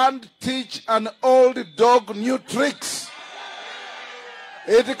can't teach an old dog new tricks.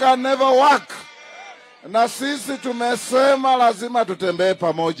 It can never work. Na sisi tumesema lazima tutembee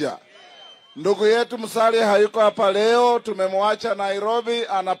pamoja. Ndugu yetu Musalia hayuko hapa leo, tumemwacha Nairobi,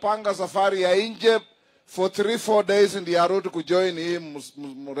 anapanga safari ya nje for 3-4 days ndiye arudi kujoin hii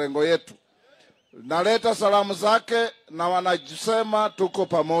mrengo yetu. Naleta salamu zake na wanasema tuko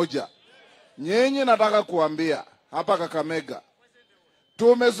pamoja. Nyinyi nataka kuambia hapa Kakamega,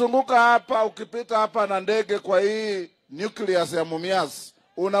 tumezunguka hapa, ukipita hapa na ndege kwa hii nucleus ya Mumias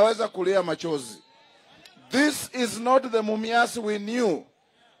unaweza kulia machozi. This is not the Mumias we knew.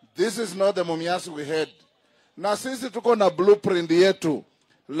 This is not the Mumias we had. Na sisi tuko na blueprint yetu.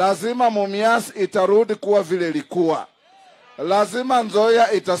 Lazima Mumias itarudi kuwa vile ilikuwa. Lazima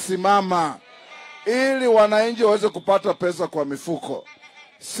Nzoia itasimama ili wananchi waweze kupata pesa kwa mifuko.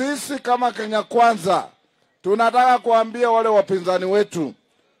 Sisi kama Kenya Kwanza tunataka kuambia wale wapinzani wetu,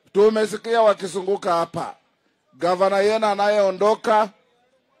 tumesikia wakizunguka hapa. Gavana yena anayeondoka,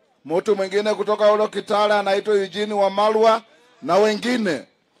 mtu mwingine kutoka ulo Kitale anaitwa Eugene Wamalwa na wengine.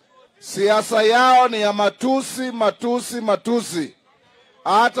 Siasa yao ni ya matusi.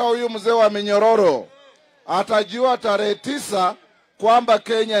 Hata huyu mzee wa minyororo atajua tarehe 9 kwamba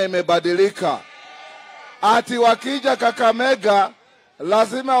Kenya imebadilika. Ati wakija Kakamega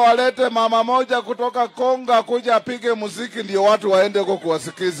lazima walete mama moja kutoka Konga kuja apige muziki ndio watu waende huko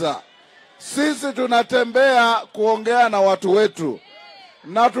kuwasikiza. Sisi tunatembea kuongea na watu wetu.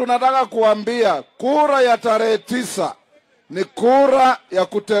 Na tunataka kuambia kura ya tarehe 9 ni kura ya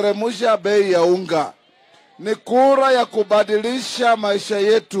kuteremusha bei ya unga. Ni kura ya kubadilisha maisha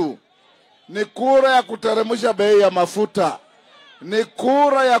yetu. Ni kura ya kuteremusha bei ya mafuta. Ni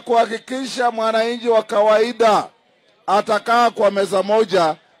kura ya kuhakikisha mwananchi wa kawaida atakaa kwa meza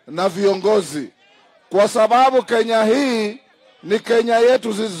moja na viongozi. Kwa sababu Kenya hii ni Kenya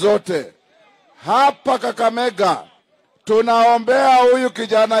yetu sisi zote. Hapa Kakamega tunaombea huyu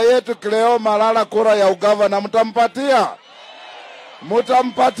kijana yetu Cleo Malala kura ya ugavana. Mtampatia?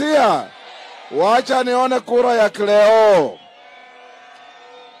 Mtampatia? Wacha nione kura ya Cleo.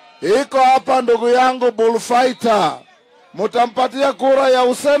 Iko hapa ndugu yangu Bullfighter. Mtampatia kura ya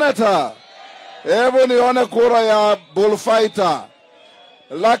useneta? Hebu nione kura ya Bullfighter.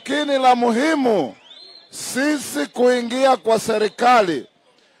 Lakini la muhimu, sisi kuingia kwa serikali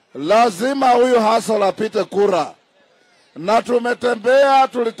lazima huyu Hassan apite kura. Na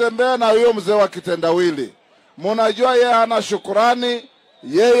tulitembea na huyo mzee wa kitendawili. Mnajua yeye ana shukrani,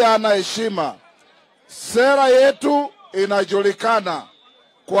 yeye ana heshima. Sera yetu inajulikana.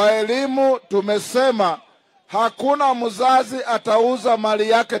 Kwa elimu tumesema hakuna mzazi atauza mali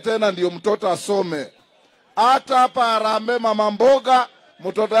yake tena ndio mtoto asome. Hata hapa Harambee mama mboga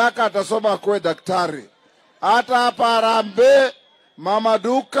mtoto yake atasoma akuwe daktari. Hata hapa Harambee mama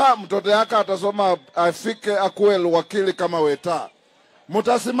duka mtoto yake atasoma afike akuwe wakili kama Weta.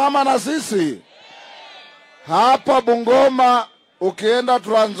 Mtasimama na sisi? Hapa Bungoma, ukienda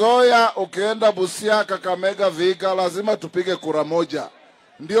Trans Nzoia, ukienda Busia, Kakamega, Vihiga, lazima tupige kura moja.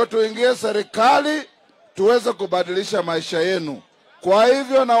 Ndio tuingie serikali tuweze kubadilisha maisha yenu. Kwa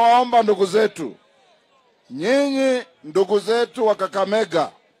hivyo nawaomba ndugu zetu, nyinyi ndugu zetu wa Kakamega,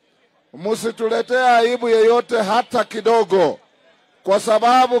 msituletee aibu yeyote hata kidogo. Kwa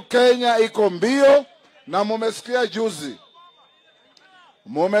sababu Kenya iko mbio na mumesikia juzi.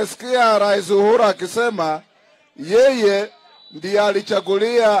 Mumesikia Rais Uhuru akisema yeye ndiye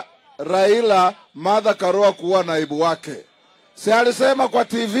alichagulia Raila Martha Karua kuwa naibu wake. Si alisema kwa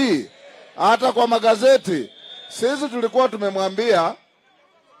TV, hata kwa magazeti. Sisi tulikuwa tumemwambia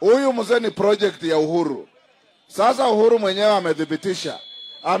huyu mzee ni project ya Uhuru. Sasa Uhuru mwenyewe amedhibitisha.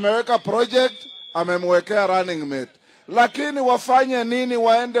 Ameweka project, amemwekea running mate. Lakini wafanye nini,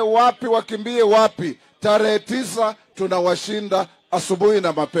 waende wapi, wakimbie wapi? Tarehe 9 tunawashinda asubuhi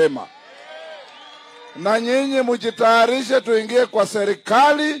na mapema. Na nyinyi mjitayarishe tuingie kwa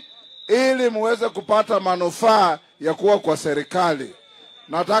serikali ili muweze kupata manufaa ya kuwa kwa serikali.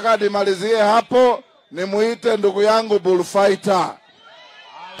 Nataka nimalizie hapo, nimuite ndugu yangu Bullfighter.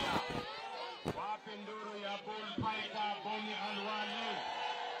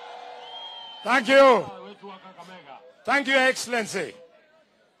 Thank you. Thank you, Excellency.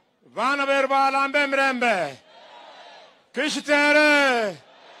 Vana verbala mbemrembe. Kishitere.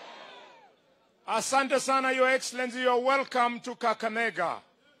 Asante sana, Your Excellency. You're welcome to Kakamega.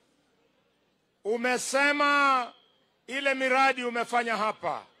 Umesema ile miradi umefanya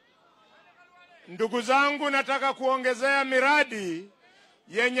hapa. Ndugu zangu, nataka kuongezea miradi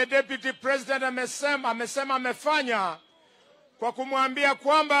yenye Deputy President amesema amefanya, kwa kumwambia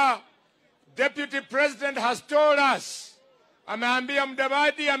kwamba Deputy President has told us, ameambia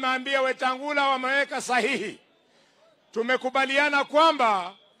Mdavadi, ameambia Wetangula, wameweka sahihi. Tumekubaliana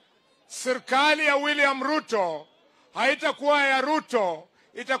kwamba serikali ya William Ruto haitakuwa ya Ruto,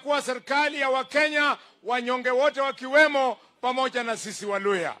 itakuwa serikali ya Wakenya wanyonge wote wakiwemo pamoja na sisi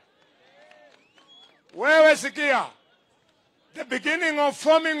Waluya. Wewe sikia, the beginning of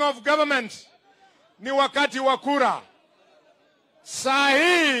forming of government ni wakati wa kura. Saa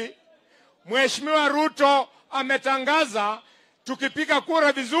hii Mheshimiwa Ruto ametangaza tukipiga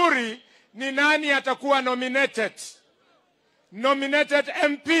kura vizuri ni nani atakuwa nominated. Nominated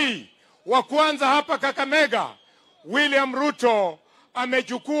MP wa kwanza hapa Kakamega, William Ruto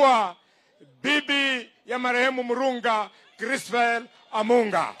amechukua bibi ya marehemu Murunga, Christabel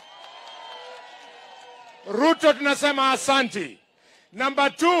Amunga. Ruto tunasema asanti. Number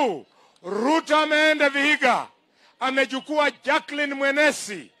 2, Ruto ameenda Vihiga, amechukua Jacqueline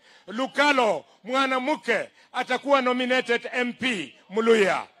Mwenesi Lukalo, mwanamke, atakuwa nominated MP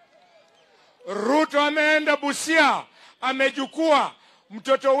Muluya. Ruto ameenda Busia, amechukua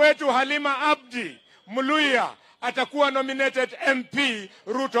mtoto wetu Halima Abdi Muluya, atakuwa nominated MP,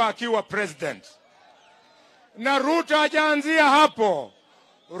 Ruto akiwa president. Na Ruto hajaanzia hapo.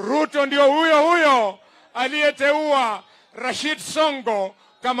 Ruto ndio huyo aliyeteua Rashid Songo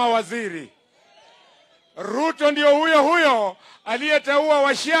kama waziri. Ruto ndio huyo aliyeteua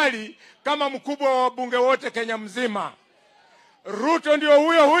Washiali kama mkubwa wa bunge wote Kenya mzima. Ruto ndio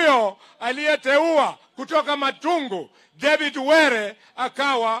huyo aliyeteua kutoka Matungu, David Were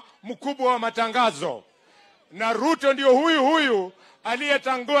akawa mkubwa wa matangazo. Na Ruto ndio huyu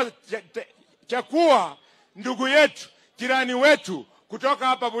aliyetangaza chakua ndugu yetu, jirani wetu kutoka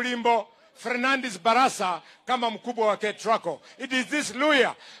hapa Bulimbo, Fernandes Barasa, kama mkubwa wa Ketraco. It is this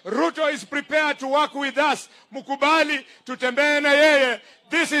lawyer. Ruto is prepared to work with us. Mukubali tutembee na yeye.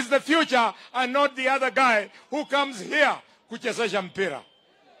 This is the future and not the other guy who comes here kuchezesha mpira.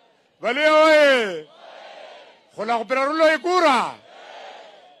 Valio oye. Khola kupira rulo ikura.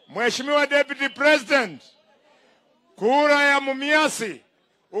 Mheshimiwa Deputy President, kura ya Mumiasi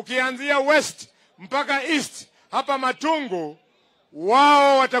ukianzia West mpaka East hapa Matungu,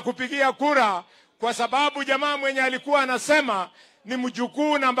 wao watakupigia kura kwa sababu jamaa mwenye alikuwa anasema ni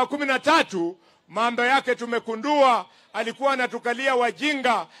mjukuu namba 13, mambo yake tumekundua alikuwa anatukalia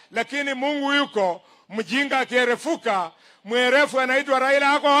wajinga, lakini Mungu yuko, mjinga akierefuka, mwerefu anaitwa Raila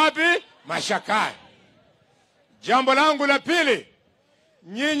hako wapi? Mashakani. Jambo langu la pili,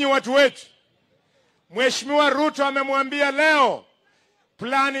 nyinyi watu wetu, Mheshimiwa Ruto amemwambia leo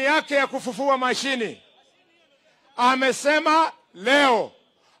plani yake ya kufufua mashini. Amesema leo,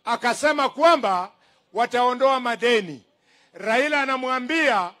 akasema kwamba wataondoa madeni. Raila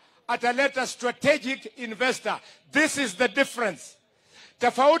anamwambia ataleta strategic investor. This is the difference.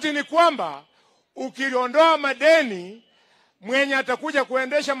 Tofauti ni kwamba ukiondoa madeni, mwenye atakuja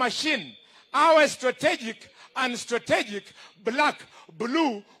kuendesha machine awe strategic, unstrategic, black,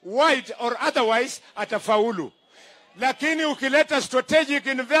 blue, white or otherwise, atafaulu. Lakini ukileta strategic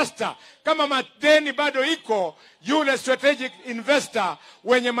investor, kama madeni bado iko, yule strategic investor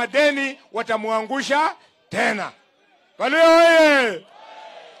wenye madeni watamuangusha tena. Walio oye!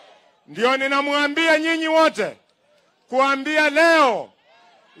 Ndio ninamwambia nyinyi wote, kuambia leo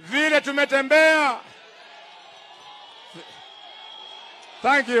vile tumetembea.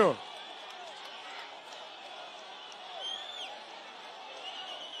 Thank you.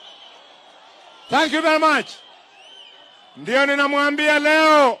 Thank you very much. Ndio ninamwambia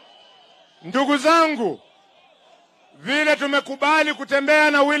leo, ndugu zangu, vile tumekubali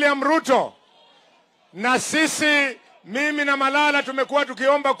kutembea na William Ruto, na sisi, mimi na Malala, tumekuwa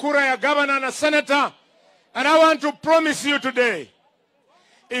tukiomba kura ya governor na senator, and I want to promise you today,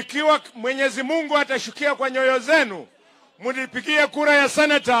 ikiwa Mwenyezi Mungu atashukia kwa nyoyo zenu, mnipigie kura ya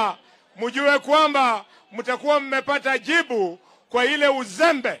senator, mjue kwamba mtakuwa mmepata jibu kwa ile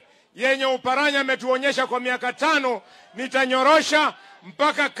uzembe yenye Uparanya ametuonyesha kwa miaka 5. Nitanyorosha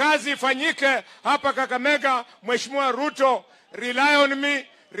mpaka kazi ifanyike hapa Kakamega. Mheshimiwa Ruto, rely on me,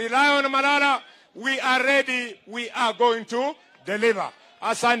 rely on Malala. We are ready, we are going to deliver.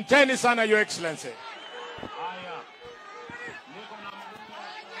 Asanteni sana, Your Excellency.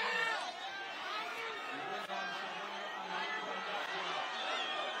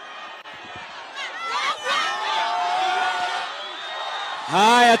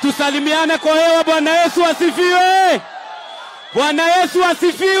 Haya, tusalimiane kwa hewa. Bwana Yesu asifiwe. Bwana Yesu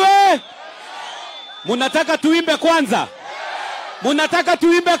asifiwe. Munataka tuimbe kwanza? Munataka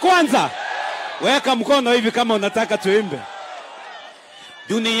tuimbe kwanza? Weka mkono hivi kama unataka tuimbe.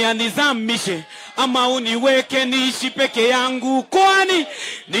 Dunia nizamishe ama uniweke niishi peke yangu, kwani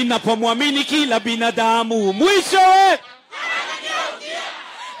ninapomwamini kila binadamu mwisho.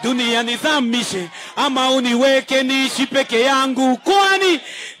 Dunia nizamishe ama uniweke niishi peke yangu, kwani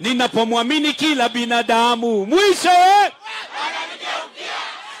ninapomwamini kila binadamu mwisho.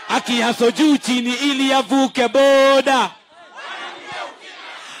 Akihaso juu chini ili yavuke boda.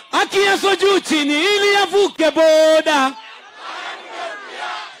 Akihaso juu chini ili yavuke boda.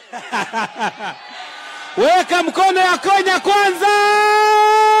 Weka mkono ya konya kwanza.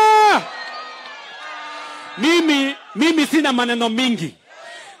 Mimi sina maneno mingi.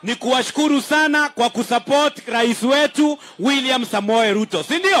 Ni kuwashukuru sana kwa kusupport rais wetu William Samoei Ruto,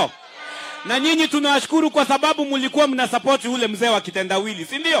 si ndio? Na nyinyi tunawashukuru kwa sababu mlikuwa mnasupport ule mzee wa kitendawili,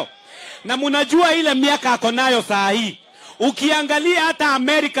 si ndio? Na mnajua ile miaka ako nayo saa hii. Ukiangalia hata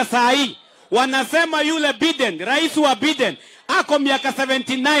Amerika saa hii wanasema yule Biden, rais wa Biden, ako miaka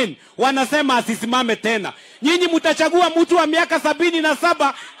 79, wanasema asisimame tena. Nyinyi mtachagua mtu wa miaka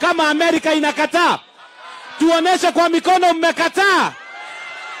 77 kama Amerika inakataa? Tuoneshe kwa mikono mmekataa.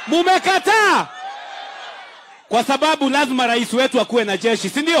 Mumekataa. Kwa sababu lazima rais wetu akuwe na jeshi,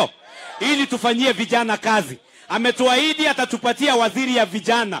 si ndio? Ili tufanyie vijana kazi. Ametuahidi atatupatia waziri ya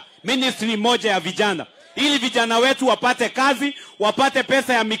vijana, ministry moja ya vijana, ili vijana wetu wapate kazi, wapate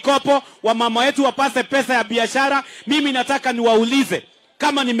pesa ya mikopo, wamama wetu wapate pesa ya biashara. Mimi nataka niwaulize,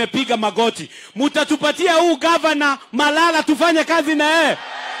 kama nimepiga magoti, mutatupatia huu governor Malala tufanye kazi na yeye?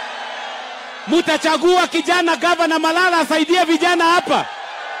 Mutachagua kijana governor Malala asaidie vijana hapa?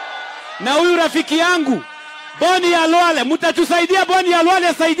 na huyu rafiki yangu Boni ya Lwale. Mtatusaidia Boni ya Lwale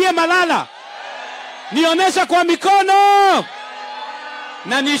asaidie Malala? Nionyesha kwa mikono.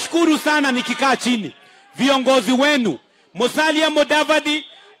 Na nishukuru sana nikikaa chini viongozi wenu Musalia Mudavadi,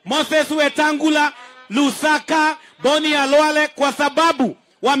 Moses Wetangula, Lusaka, Boni ya Lwale, kwa sababu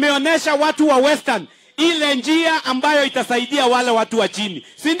wameonesha watu wa Western ile njia ambayo itasaidia wale watu wa chini,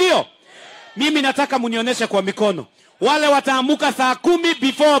 si ndio? Mimi nataka munionyeshe kwa mikono. Wale wataamuka saa 10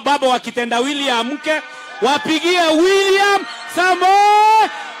 before baba wa kitendawili aamke, wapigie William Samoei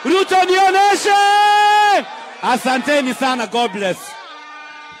Ruto, nionyeshe. Asanteni sana, God bless.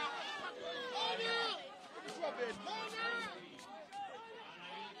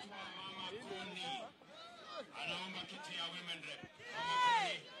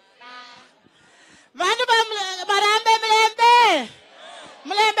 Vandu barambe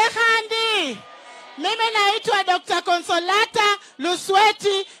mlembe khandi. Mimi naitwa Dr. Consolata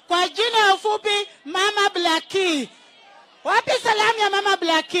Lusweti, kwa jina ya ufupi Mama Blackie. Wapi salamu ya Mama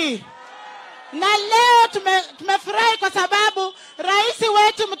Blackie? Na leo tumefurahi kwa sababu rais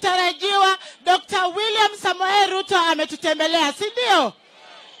wetu mtarajiwa Dr. William Samoei Ruto ametutembelea, si ndio?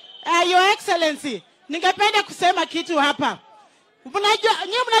 Your Excellency, ningependa kusema kitu hapa.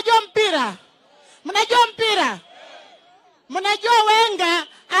 Mnajua mpira? Mnajua mpira? Mnajua Wenga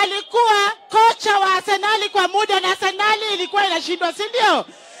alikuwa kocha wa Arsenal kwa muda na Arsenal ilikuwa inashindwa, si ndio?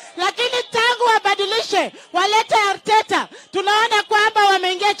 Lakini tangu wabadilishe walete Arteta, tunaona kwamba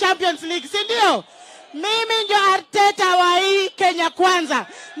wameingia Champions League, si ndio? Mimi ndio Arteta wa hii Kenya kwanza,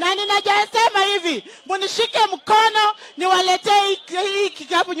 na ninajasema hivi, munishike mkono niwaletee hii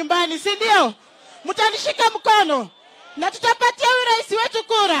kikapu nyumbani, si ndio? Mtanishika mkono na tutapatia huyu rais wetu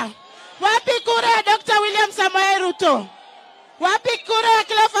kura. Wapi kura ya Dr. William Samoei Ruto? Wapi kura ya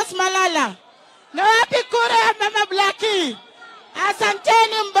Cleophas Malala? Na wapi kura ya Mama Blackie?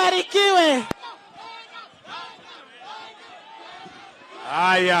 Asanteni, mbarikiwe.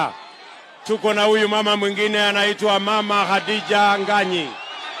 Haya, tuko na huyu mama mwingine anaitwa Mama Khadija Nganyi.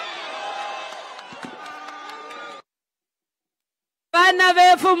 Bana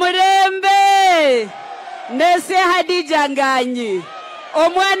befu murembe nese Khadija Nganyi,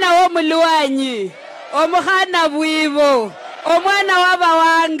 omwana wo mulwanyi, omukhana bwibo, omwana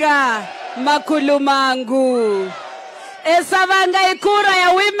wabawanga makulu mangu. Esabanga ikura ya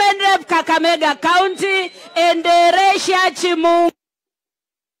Women Rep Kakamega County enderesha chimu.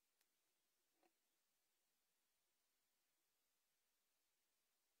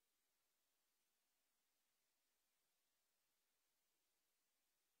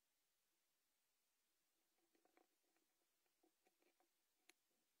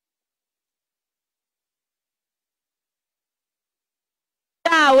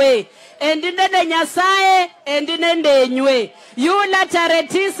 Tawe endinene Nyasaye endinende nywe yula tarehe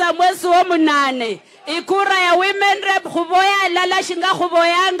 9 mwezi wa 8 ikura ya Women Rep khuboya lala shinga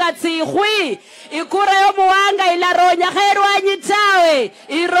khuboyanga tsikhwi ikura yo muwanga ilaronya kherwanyi tawe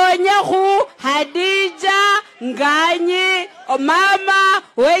ironya khu Khadija Nganyi omama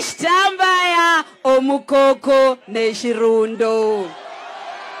weshitambaya omukoko neshirundo.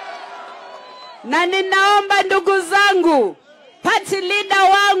 Na ninaomba ndugu zangu, party leader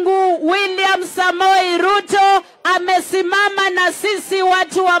wangu William Samoei Ruto amesimama na sisi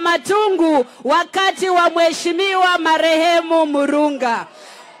watu wa Matungu wakati wa mheshimiwa marehemu Murunga.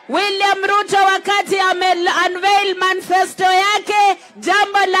 William Ruto wakati unveil manifesto yake,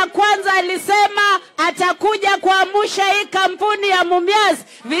 jambo la kwanza alisema atakuja kuamsha hii kampuni ya Mumias,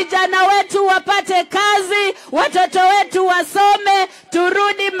 vijana wetu wapate kazi, watoto wetu wasome,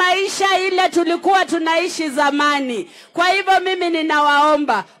 turudi maisha ile tulikuwa tunaishi zamani. Kwa hivyo mimi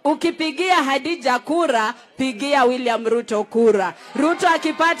ninawaomba, ukipigia Khadija kura, pigia William Ruto kura. Ruto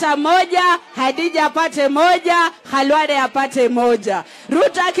akipata 1, Khadija apate 1, Khalwale apate 1.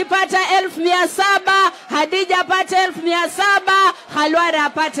 Ruto akipata 1700, Khadija apate 1700, Khalwale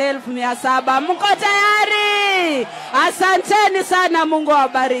apate 1700. Mko tayari? Asanteni sana, Mungu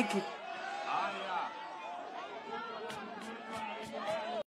awabariki.